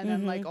in and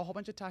then like a whole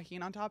bunch of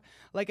tahini on top.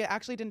 Like it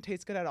actually didn't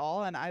taste good at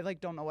all. And I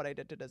like don't know what I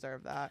did to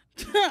deserve that.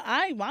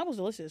 Mine was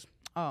delicious.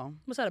 Oh.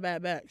 Must have had a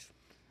bad batch.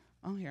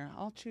 Oh, here.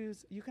 I'll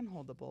choose. You can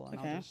hold the bowl and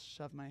Okay. I'll just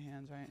shove my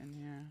hands right in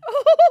here.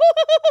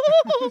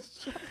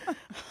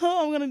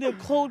 I'm gonna do a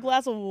cold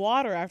glass of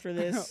water after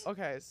this.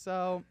 Okay,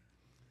 so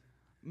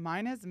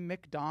mine is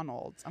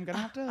McDonald's. I'm going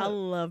to have to. I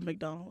love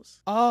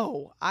McDonald's.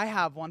 Oh, I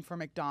have one for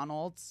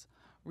McDonald's.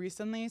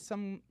 Recently,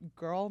 some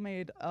girl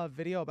made a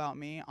video about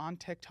me on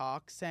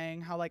TikTok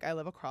saying how like I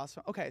live across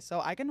from. Okay, so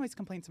I get noise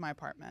complaints in my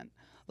apartment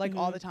like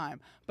all the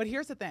time. But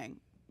here's the thing.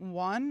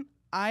 One,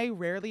 I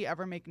rarely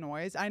ever make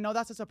noise. I know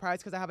that's a surprise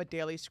because I have a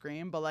daily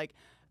scream, but like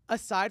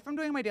aside from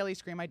doing my daily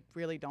scream, I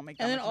really don't make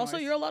that And then much also,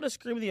 noise. you're allowed to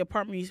scream in the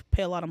apartment you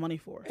pay a lot of money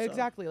for. So.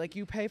 Exactly. Like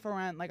you pay for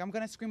rent. Like I'm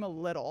going to scream a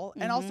little.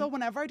 And also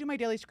whenever I do my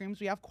daily screams,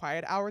 we have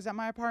quiet hours at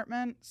my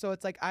apartment. So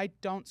it's like I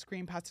don't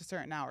scream past a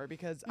certain hour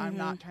because I'm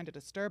not trying to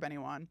disturb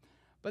anyone.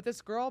 But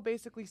this girl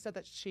basically said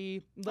that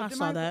she lived I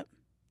saw that.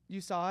 You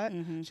saw it?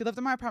 She lived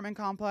in my apartment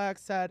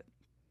complex, said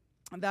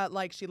that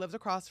like she lives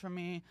across from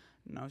me.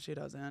 No, she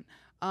doesn't.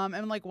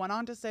 And like went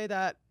on to say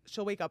that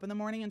she'll wake up in the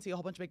morning and see a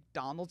whole bunch of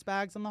McDonald's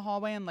bags in the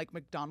hallway and like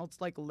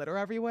McDonald's like litter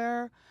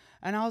everywhere.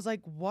 And I was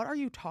like, what are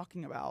you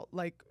talking about?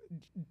 Like,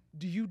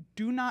 do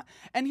not.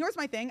 And here's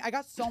my thing. I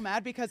got so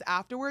mad because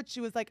afterwards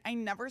she was like, I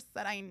never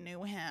said I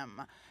knew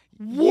him.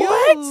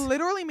 What? You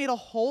literally made a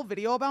whole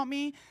video about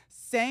me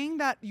saying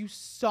that you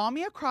saw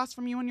me across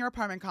from you in your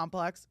apartment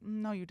complex.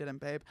 No, you didn't,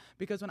 babe.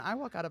 Because when I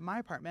walk out of my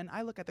apartment,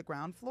 I look at the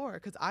ground floor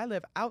because I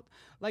live out.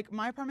 Like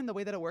my apartment, the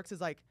way that it works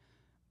is like,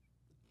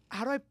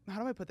 how do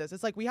I put this?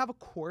 It's like we have a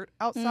court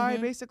outside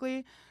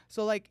basically.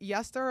 So like,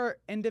 yes, there are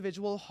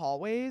individual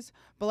hallways,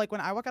 but like when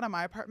I walk out of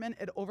my apartment,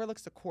 it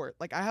overlooks the court.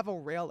 Like I have a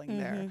railing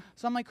there.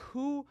 So I'm like,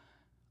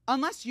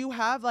 unless you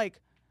have like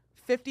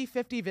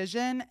 50-50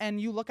 vision and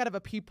you look out of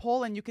a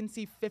peephole and you can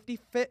see 50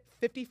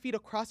 feet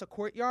across a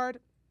courtyard,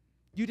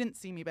 you didn't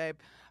see me, babe.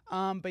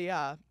 But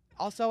yeah.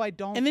 Also, I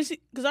don't. And then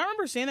because I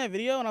remember seeing that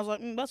video and I was like,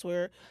 that's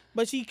weird.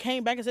 But she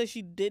came back and said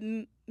she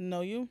didn't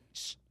know you.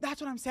 That's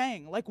what I'm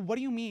saying. Like, what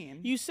do you mean?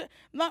 You said,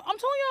 like, I'm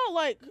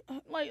telling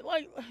y'all,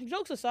 like,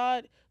 jokes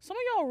aside, some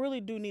of y'all really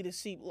do need to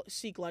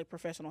seek like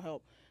professional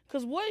help.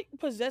 Because what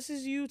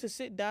possesses you to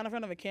sit down in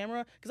front of a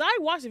camera? Because I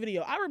watched the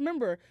video. I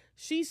remember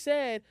she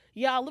said,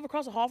 yeah, I live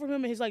across the hall from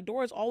him and his like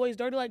door is always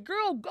dirty. Like,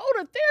 girl, go to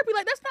therapy.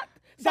 Like, that's not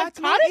That's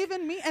psychotic. not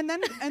even me. And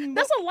then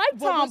That's a Lifetime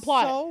what was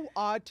plot. so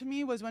odd to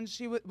me was when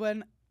she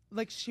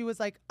was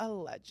like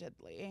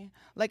allegedly.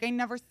 Like I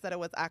never said it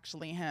was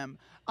actually him.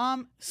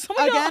 Some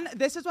of Again,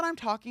 this is what I'm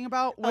talking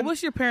about. I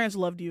wish your parents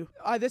loved you.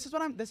 This is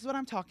what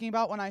I'm talking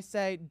about when I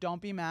say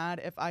don't be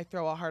mad if I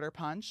throw a harder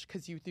punch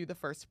because you threw the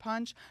first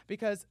punch,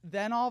 because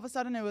then all of a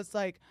sudden it was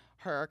like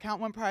her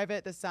account went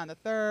private, this, that, and the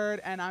third,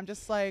 and I'm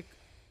just like,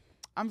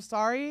 I'm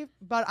sorry,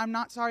 but I'm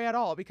not sorry at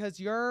all because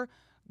you're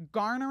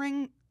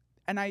garnering.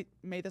 And I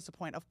made this a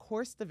point. Of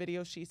course, the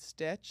video she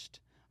stitched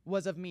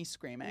was of me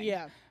screaming.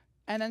 Yeah.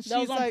 And then she's That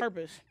was on like,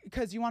 purpose.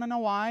 because you want to know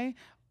why?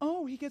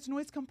 Oh, he gets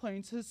noise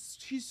complaints.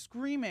 She's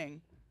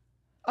screaming.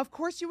 Of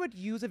course you would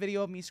use a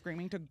video of me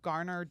screaming to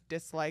garner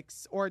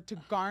dislikes or to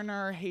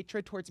garner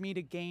hatred towards me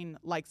to gain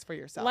likes for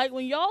yourself. Like,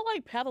 when y'all,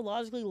 like,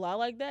 pathologically lie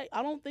like that,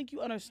 I don't think you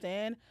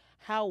understand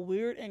how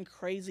weird and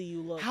crazy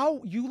you look.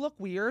 How you look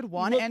weird,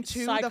 one, Look and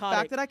two, psychotic. the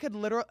fact that I could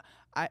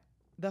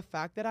the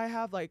fact that I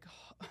have, like,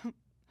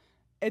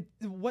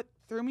 what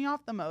threw me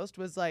off the most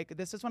was, like,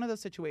 this is one of those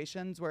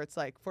situations where it's,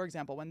 like, for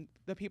example, when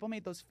the people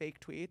made those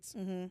fake tweets,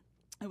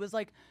 it was,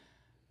 like,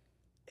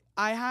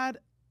 I had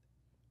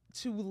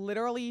to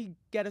literally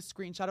get a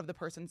screenshot of the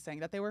person saying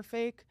that they were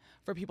fake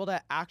for people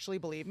to actually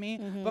believe me.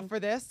 But for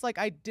this, like,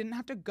 I didn't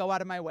have to go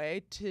out of my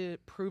way to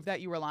prove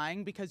that you were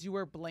lying because you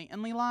were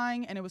blatantly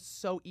lying and it was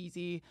so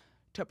easy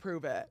to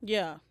prove it.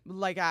 Yeah.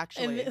 Like,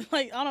 actually. And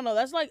like, I don't know,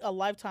 that's like a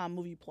Lifetime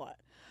movie plot.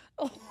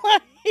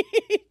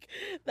 Like,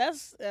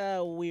 that's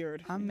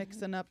weird. I'm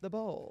mixing up the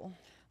bowl.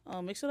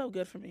 Mix it up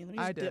good for me. Let me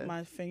just dip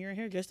my finger in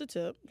here. Just a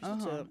tip.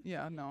 Just a tip.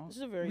 Yeah, no. This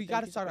is a very we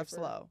got to start off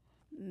slow.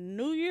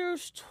 New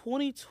Year's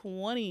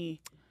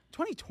 2020.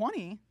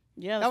 2020?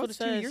 Yeah, that's that what was it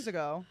says. 2 years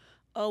ago.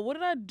 What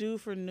did I do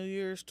for New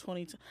Year's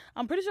 2020?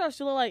 I'm pretty sure I was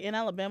still like in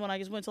Alabama and I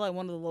just went to like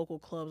one of the local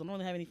clubs. I don't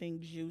really have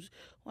anything juice.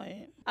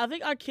 Like, I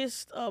think I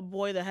kissed a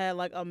boy that had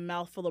like a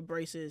mouthful of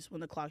braces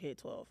when the clock hit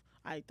 12.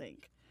 I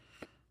think.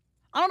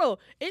 I don't know.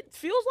 It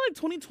feels like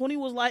 2020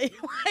 was like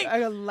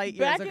a light years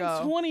back ago.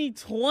 in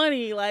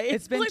 2020. Like,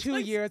 it's been like, 2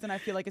 years, and I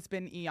feel like it's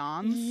been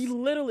eons.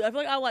 Literally, I feel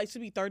like I like should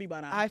be 30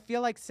 by now. I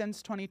feel like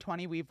since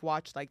 2020, we've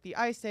watched like the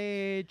Ice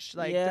Age,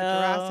 like the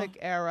Yeah. Jurassic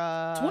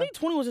era.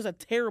 2020 was just a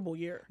terrible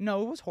year.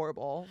 No, it was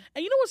horrible.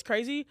 And you know what's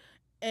crazy?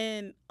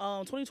 In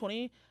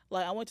 2020,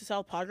 like I went to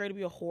South Padre to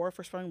be a whore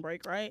for spring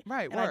break, right?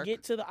 Right, And I work.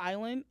 get to the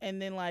island,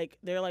 and then like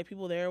there are like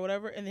people there or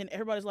whatever, and then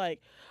everybody's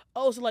like,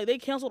 "Oh, so like they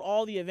canceled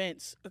all the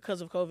events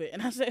because of COVID."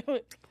 And I said,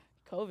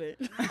 "COVID?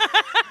 the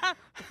f-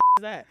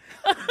 is that?"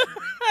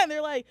 And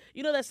they're like,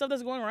 "You know that stuff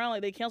that's going around,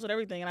 like they canceled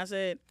everything." And I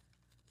said,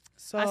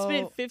 So "I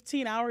spent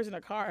 15 hours in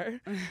a car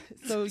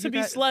so to be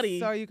slutty."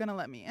 So are you gonna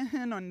let me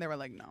in? And they were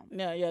like, no.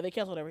 Yeah, they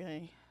canceled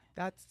everything.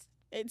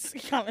 It's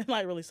kind of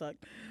like really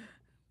sucked.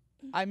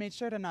 I made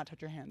sure to not touch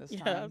your hand this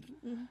time.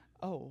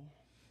 Oh,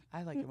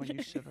 I like it when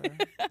you shiver.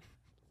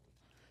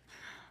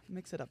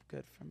 Mix it up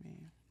good for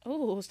me.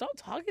 Oh, stop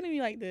talking to me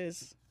like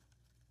this.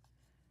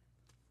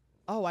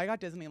 Oh, I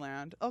got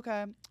Disneyland.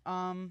 Okay.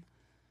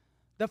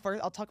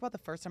 I'll talk about the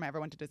first time I ever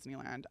went to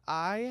Disneyland.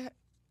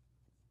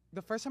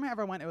 The first time I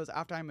ever went, it was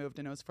after I moved,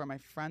 and it was for my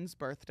friend's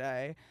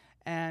birthday.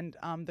 And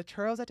the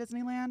churros at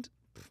Disneyland,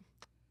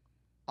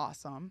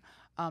 awesome.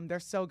 They're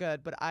so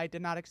good, but I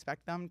did not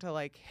expect them to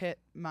like hit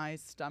my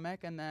stomach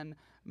and then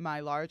my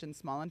large and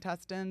small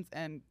intestines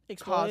and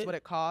cause what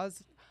it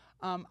caused.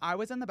 I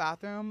was in the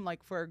bathroom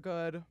like for a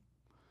good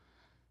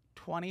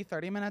 20,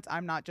 30 minutes.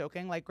 I'm not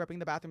joking, like gripping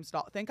the bathroom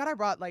stall. Thank God I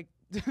brought like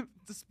the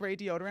spray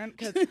deodorant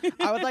because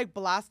I would like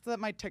blast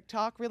my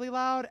TikTok really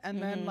loud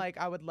and then like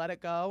I would let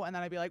it go and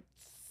then I'd be like,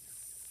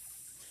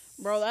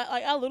 bro,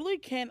 I literally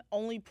can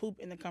only poop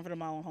in the comfort of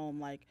my own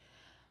home.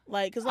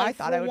 Cause like I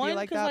thought I would be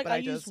like that, like but I I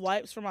use just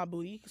wipes for my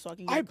booty so I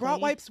can get I brought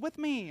clean. wipes with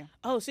me.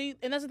 Oh, see,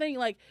 and that's the thing.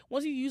 Like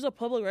once you use a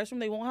public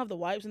restroom, they won't have the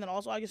wipes, and then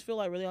also I just feel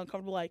like really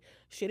uncomfortable, like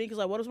shitting. Because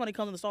like, what if somebody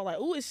comes in the stall like,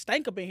 "Ooh, it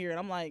stank up in here," and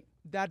I'm like,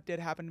 that did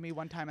happen to me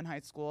one time in high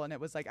school, and it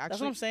was like actually.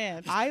 That's what I'm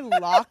saying. I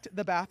locked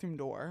the bathroom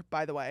door.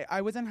 By the way, I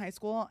was in high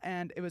school,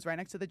 and it was right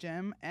next to the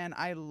gym, and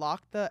I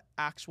locked the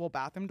actual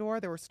bathroom door.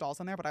 There were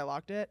stalls in there, but I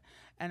locked it,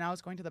 and I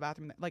was going to the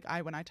bathroom. Like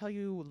when I tell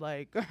you,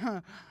 like.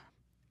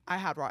 I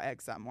had raw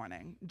eggs that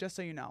morning, just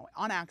so you know,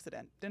 on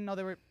accident. Didn't know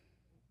they were.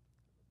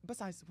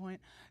 Besides the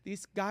point,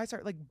 these guys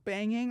are like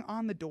banging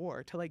on the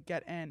door to like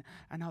get in.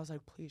 And I was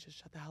like, please just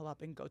shut the hell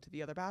up and go to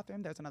the other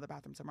bathroom. There's another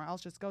bathroom somewhere else.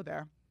 Just go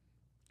there.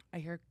 I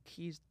hear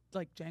keys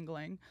like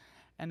jangling.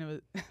 And it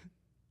was.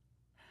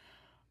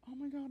 Oh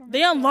my God.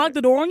 They unlocked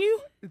the door on you?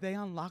 They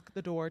unlocked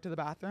the door to the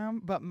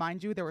bathroom. But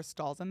mind you, there were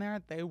stalls in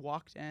there. They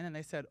walked in and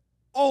they said,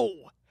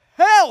 oh,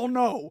 hell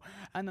no.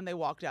 And then they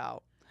walked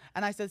out.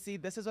 And I said, see,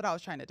 this is what I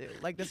was trying to do.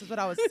 Like, this is what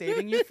I was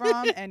saving you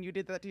from, and you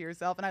did that to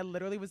yourself. And I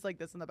literally was like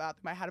this in the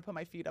bathroom. I had to put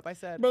my feet up. I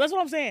said, bro, that's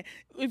what I'm saying.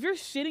 If you're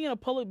shitting in a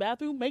public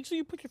bathroom, make sure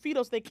you put your feet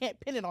up so they can't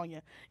pin it on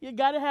you. You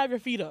gotta have your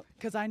feet up.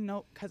 Because I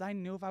knew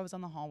if I was on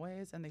the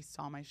hallways and they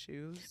saw my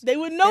shoes, they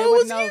would know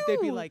it was you.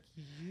 They'd be like,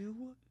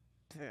 you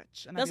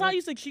bitch. And that's how I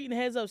used to cheat in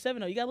Heads Up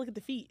 7, though. You gotta look at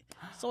the feet.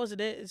 It's always a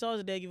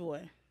dead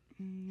giveaway.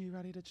 You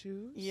ready to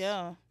choose?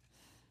 Yeah.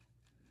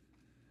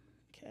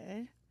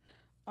 Okay.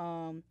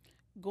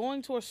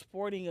 Going to a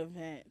sporting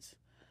event.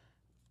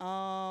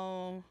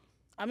 I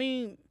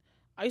mean,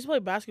 I used to play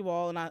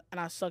basketball and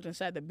I sucked and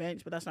sat at the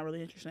bench, but that's not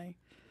really interesting.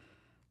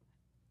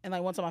 And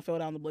like one time I fell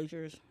down the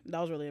bleachers. That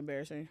was really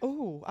embarrassing.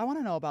 Oh, I want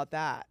to know about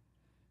that.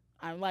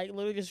 I like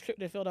literally just tripped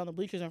and fell down the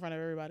bleachers in front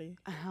of everybody.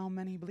 How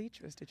many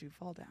bleachers did you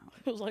fall down?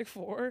 It was like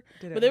 4.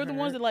 Did but it they were the hurt?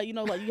 ones that like, you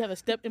know, like you have a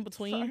step in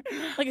between.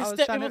 Like a I was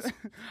step trying in to,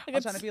 between. I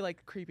was trying to be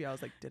like creepy. I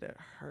was like, did it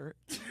hurt?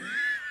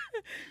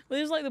 But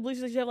it's like the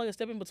bleachers that you have like a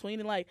step in between,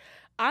 and like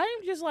I'm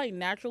just like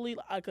naturally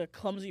like a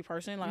clumsy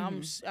person. Like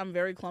I'm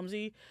very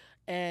clumsy,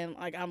 and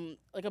like I'm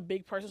like a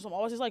big person, so I'm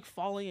always just like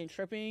falling and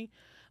tripping.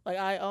 Like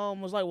I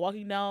was like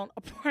walking down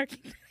a parking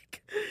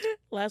deck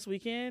last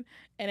weekend,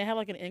 and it had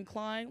like an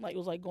incline, like it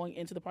was like going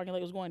into the parking lot,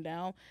 it was going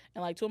down,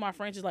 and like 2 of my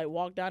friends just like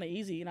walked down it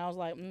easy, and I was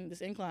like,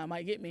 this incline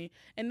might get me,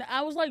 and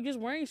I was like just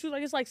wearing shoes,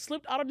 I just like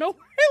slipped out of nowhere,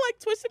 like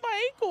twisted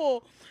my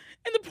ankle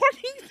in the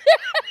parking deck.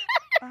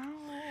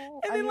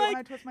 Ow. And I then, hate like, when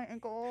I twist my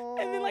ankle.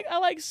 And then, like, I,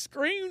 like,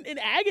 screamed in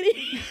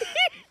agony.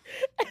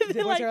 And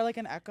then, was there, like,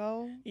 an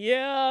echo?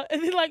 Yeah.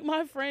 And then, like,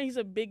 my friend, he's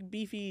a big,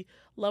 beefy,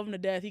 love him to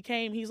death. He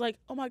came, he's like,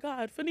 oh, my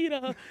God,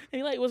 Fannita. And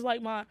he, like, was,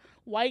 like, my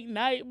white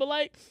knight. But,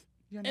 like,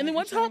 and then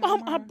one time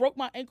I broke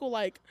my ankle,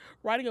 like,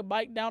 riding a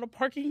bike down a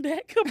parking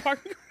deck.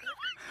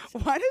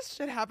 Why does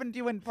shit happen to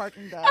you in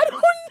parking decks? I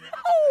don't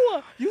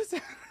know. You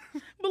said...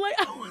 But, like,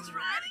 I was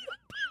riding a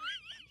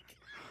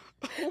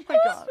bike. Oh, my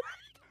God.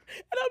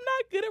 And I'm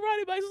not good at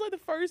riding bikes. It was like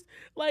the first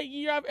like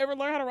year I've ever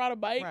learned how to ride a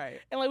bike. Right.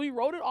 And like we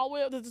rode it all the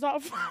way up to the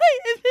top. And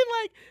then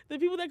like the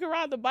people that could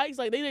ride the bikes,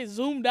 like they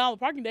zoomed down the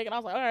parking deck, and I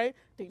was like, all right,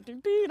 ding, ding,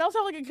 ding. And I was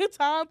having like a good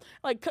time.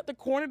 Like cut the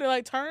corner to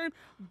like turn,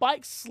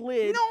 bike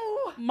slid.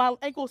 No. My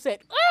ankle said,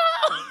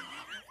 ah!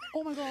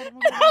 Oh my God. Oh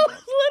my And God. I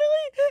was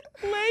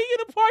literally laying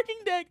in a parking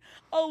deck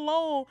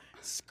alone,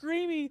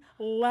 screaming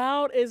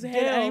loud as hell.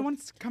 Did anyone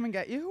come and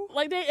get you?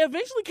 Like they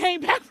eventually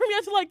came back for me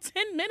after like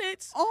 10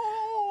 minutes.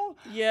 Oh.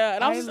 Yeah,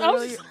 and I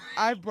was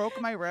I broke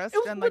my wrist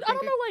and like like I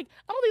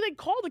don't think they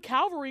called the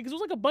cavalry because it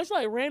was like a bunch of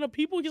like random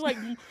people just like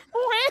ran out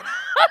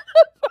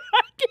the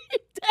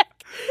parking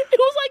deck. It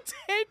was like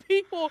 10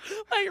 people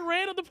like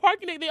ran up the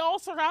parking deck. They all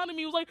surrounded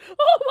me. It was like,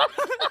 oh my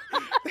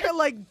God. They're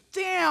like,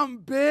 damn,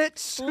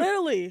 bitch.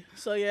 Literally.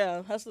 So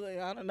yeah, that's the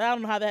thing. I don't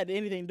know how that had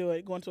anything to do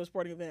it going to a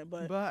sporting event,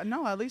 but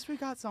no, at least we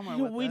got somewhere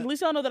with it. At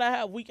least I know that I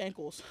have weak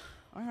ankles.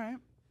 All right.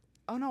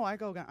 Oh no, I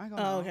go. Oh,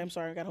 now. okay. I'm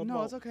sorry. I got to hold the No,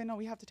 boat. it's okay. No,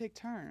 we have to take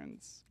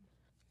turns.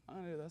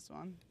 I'll do this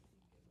one.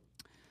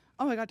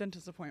 Oh, I got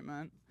dentist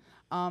appointment.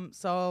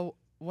 So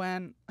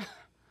when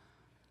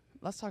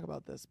let's talk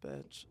about this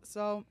bitch.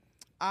 So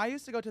I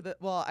used to go to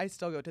I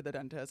still go to the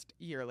dentist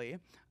yearly.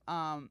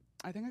 I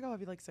think I go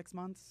every like 6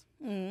 months.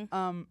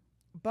 Mm-hmm.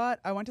 But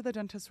I went to the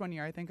dentist one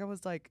year. I think I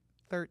was like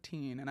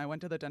 13, and I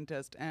went to the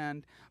dentist,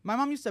 and my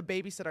mom used to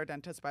babysit our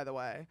dentist, by the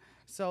way.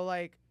 So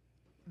like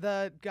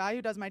the guy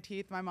who does my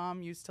teeth, my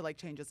mom used to like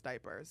change his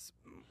diapers.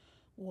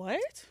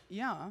 What?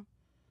 Yeah.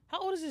 How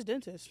old is this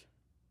dentist?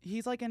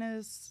 He's like in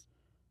his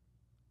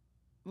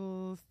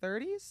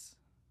 30s.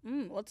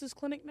 What's his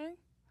clinic name?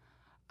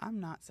 I'm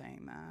not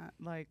saying that.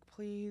 Like,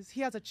 please.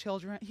 He has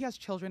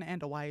children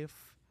and a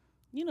wife.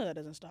 You know that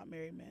doesn't stop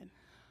married men.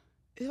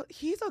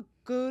 He's a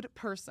good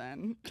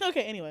person.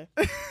 Okay, anyway.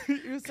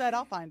 You said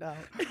I'll find out.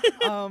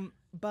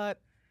 But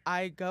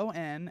I go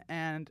in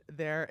and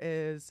there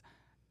is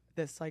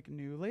this like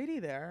new lady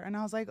there, and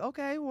I was like,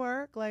 okay,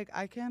 work. Like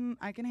I can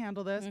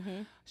handle this.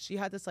 Mm-hmm. She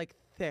had this like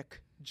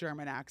thick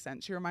German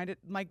accent. She reminded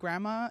my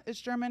grandma is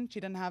German. She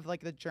didn't have like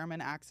the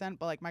German accent,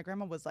 but like my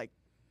grandma was like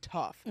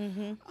tough.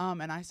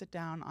 Mm-hmm. And I sit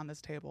down on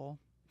this table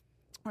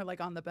or like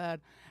on the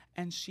bed,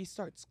 and she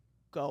starts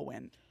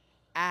going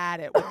at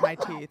it with my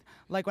teeth.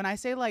 Like when I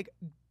say like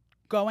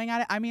going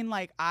at it, I mean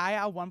like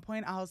at one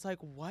point I was like,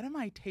 what am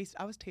I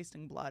tasting? I was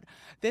tasting blood.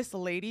 This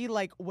lady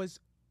like was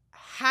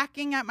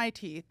hacking at my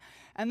teeth,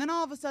 and then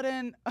all of a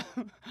sudden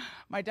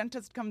my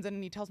dentist comes in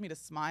and he tells me to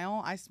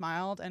smile. I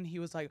smiled, and he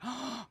was like,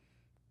 oh.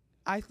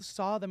 I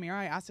saw the mirror.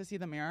 I asked to see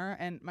the mirror,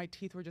 and my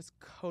teeth were just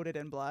coated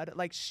in blood.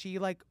 Like she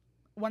like,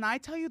 when I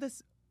tell you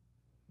this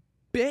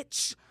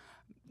bitch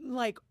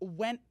like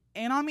went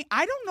in on me,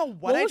 I don't know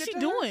what I was did she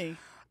to her. doing?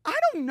 I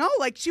don't know.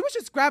 Like she was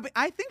just grabbing.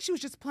 I think she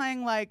was just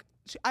playing like.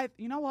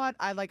 You know what?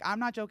 I'm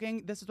not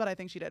joking. This is what I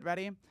think she did.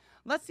 Ready?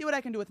 Let's see what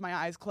I can do with my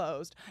eyes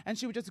closed. And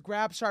she would just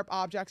grab sharp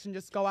objects and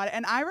just go at it.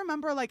 And I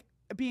remember like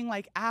being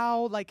like,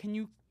 ow, like, can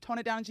you tone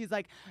it down? And she's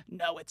like,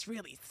 no, it's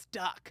really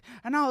stuck.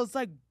 And I was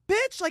like,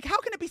 bitch, like, how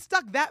can it be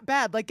stuck that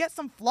bad? Like, get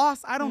some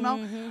floss. I don't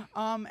know.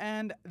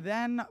 And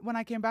then when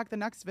I came back the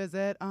next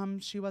visit,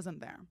 she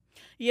wasn't there.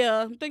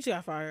 Yeah, I think she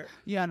got fired.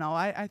 Yeah, no,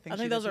 I think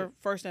that was her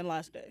first and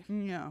last day.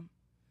 Yeah.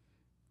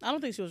 I don't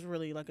think she was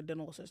really like a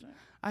dental assistant.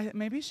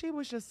 Maybe she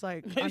was just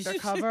like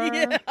undercover,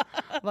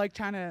 like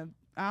trying to.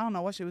 I don't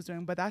know what she was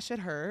doing, but that shit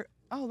hurt.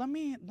 Oh, let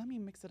me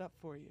mix it up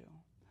for you.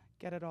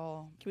 Get it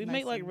all. Can we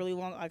make like really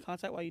long eye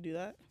contact while you do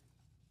that?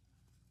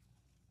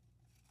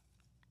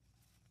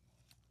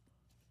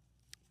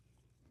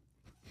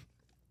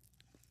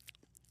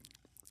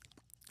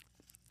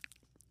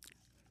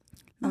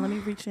 Now let me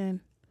reach in.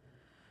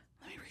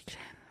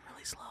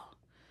 Really slow.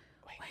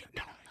 Wait, no, you're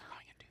going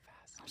in too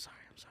fast. I'm sorry.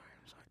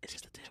 It's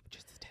just the tip.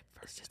 Just the tip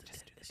first. It's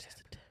just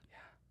the tip. Yeah.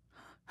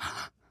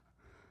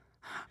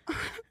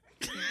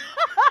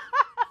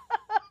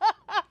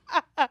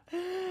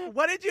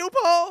 What did you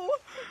pull?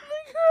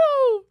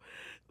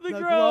 The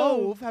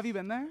Grove. Have you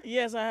been there?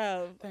 Yes, I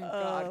have. Thank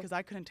God, because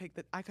I couldn't take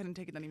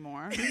it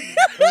anymore. it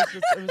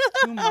was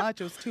too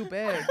much. It was too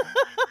big.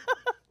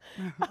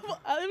 I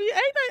mean,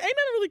 ain't nothing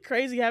really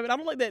crazy happened. I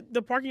don't like that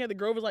the parking at the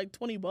Grove is like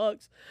 $20.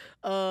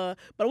 But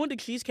I went to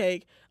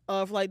Cheesecake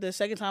for like the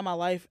second time in my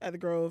life at the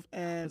Grove,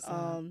 and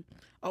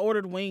I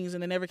ordered wings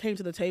and they never came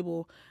to the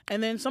table.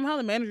 And then somehow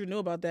the manager knew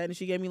about that, and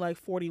she gave me like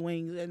 40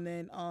 wings. And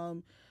then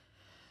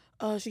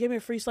she gave me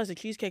a free slice of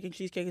cheesecake, and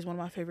cheesecake is one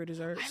of my favorite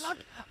desserts. I love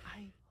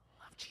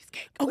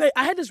cheesecake. Okay,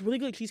 I had this really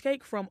good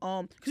cheesecake from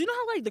because you know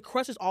how like the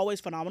crust is always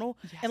phenomenal,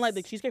 yes. and like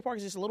the Cheesecake Park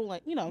is just a little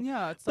like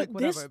yeah, it's but like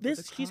whatever.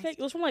 This cheesecake,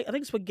 it was from like I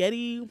think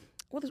spaghetti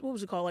what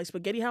was it called? Like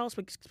Spaghetti House,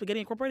 Spaghetti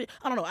Incorporated.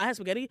 I don't know. I had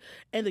spaghetti,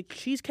 and the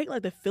cheesecake,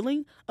 like the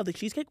filling of the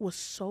cheesecake, was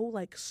so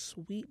like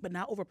sweet but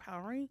not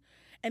overpowering,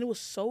 and it was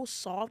so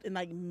soft and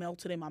like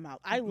melted in my mouth.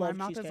 I love My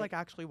mouth cheesecake. is like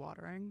actually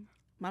watering.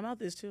 My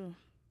mouth is too.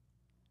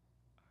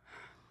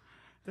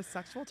 The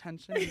sexual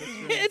tension in this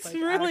room It's is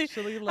like really,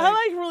 actually I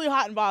like really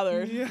hot and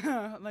bothered.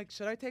 Yeah, like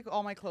should I take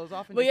all my clothes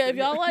off? And But just yeah, sit if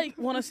y'all here? like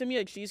want to send me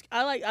a cheesecake,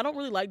 I don't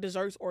really like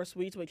desserts or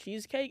sweets, but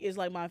cheesecake is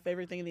like my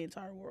favorite thing in the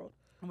entire world.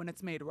 When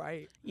it's made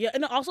right. Yeah,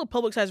 and also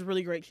Publix has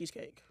really great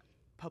cheesecake.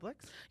 Publix?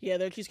 Yeah,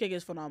 their cheesecake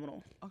is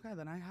phenomenal. Okay,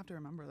 then I have to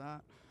remember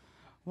that.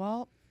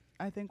 Well,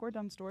 I think we're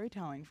done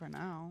storytelling for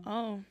now.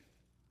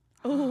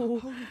 Oh.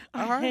 Ooh.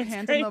 Our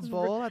hands in the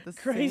bowl at the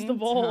Graze same the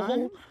bowl.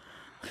 time.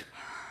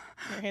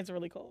 Your hands are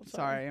really cold.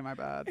 Sorry, my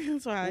bad.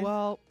 It's fine.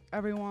 Well,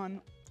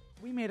 everyone,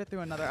 we made it through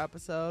another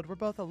episode. We're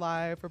both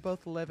alive. We're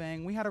both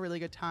living. We had a really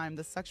good time.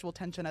 The sexual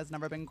tension has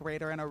never been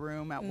greater in a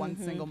room at one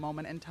single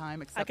moment in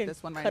time, I except can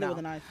this one right cut now. it with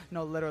a knife.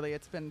 No, literally,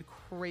 it's been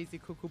crazy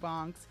cuckoo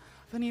bonks.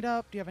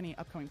 Fannita, do you have any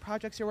upcoming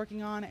projects you're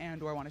working on,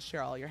 and or want to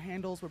share all your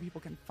handles where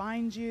people can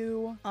find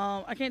you?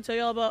 I can't tell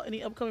y'all about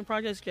any upcoming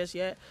projects just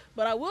yet,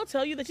 but I will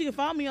tell you that you can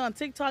find me on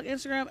TikTok,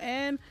 Instagram,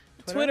 and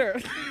Twitter.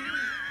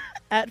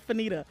 At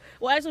Fannita.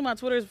 Well, actually, my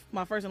Twitter is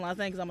my first and last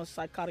name because I'm a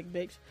psychotic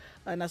bitch,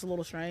 and that's a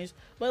little strange.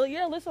 But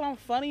yeah, listen, I'm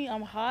funny,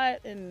 I'm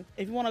hot, and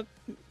if you want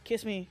to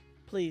kiss me,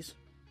 please,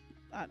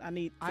 I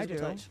need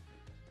physical touch.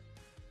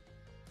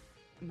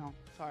 No,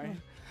 sorry.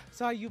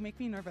 Sorry, you make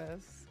me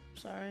nervous.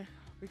 Sorry.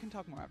 We can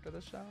talk more after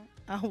the show.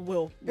 I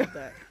will with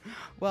that.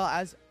 Well,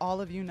 as all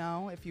of you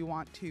know, if you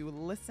want to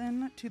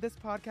listen to this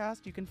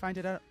podcast, you can find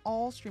it at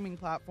all streaming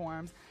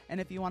platforms. And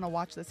if you want to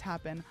watch this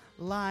happen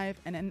live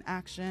and in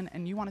action,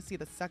 and you want to see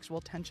the sexual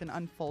tension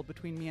unfold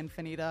between me and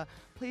Fannita,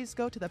 please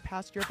go to the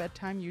Past Your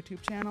Bedtime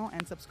YouTube channel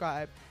and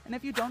subscribe. And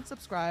if you don't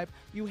subscribe,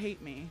 you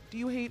hate me. Do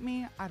you hate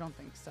me? I don't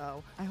think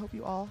so. I hope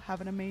you all have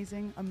an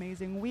amazing,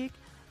 amazing week.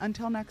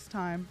 Until next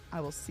time,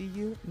 I will see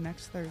you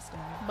next Thursday.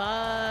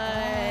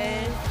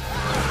 Bye.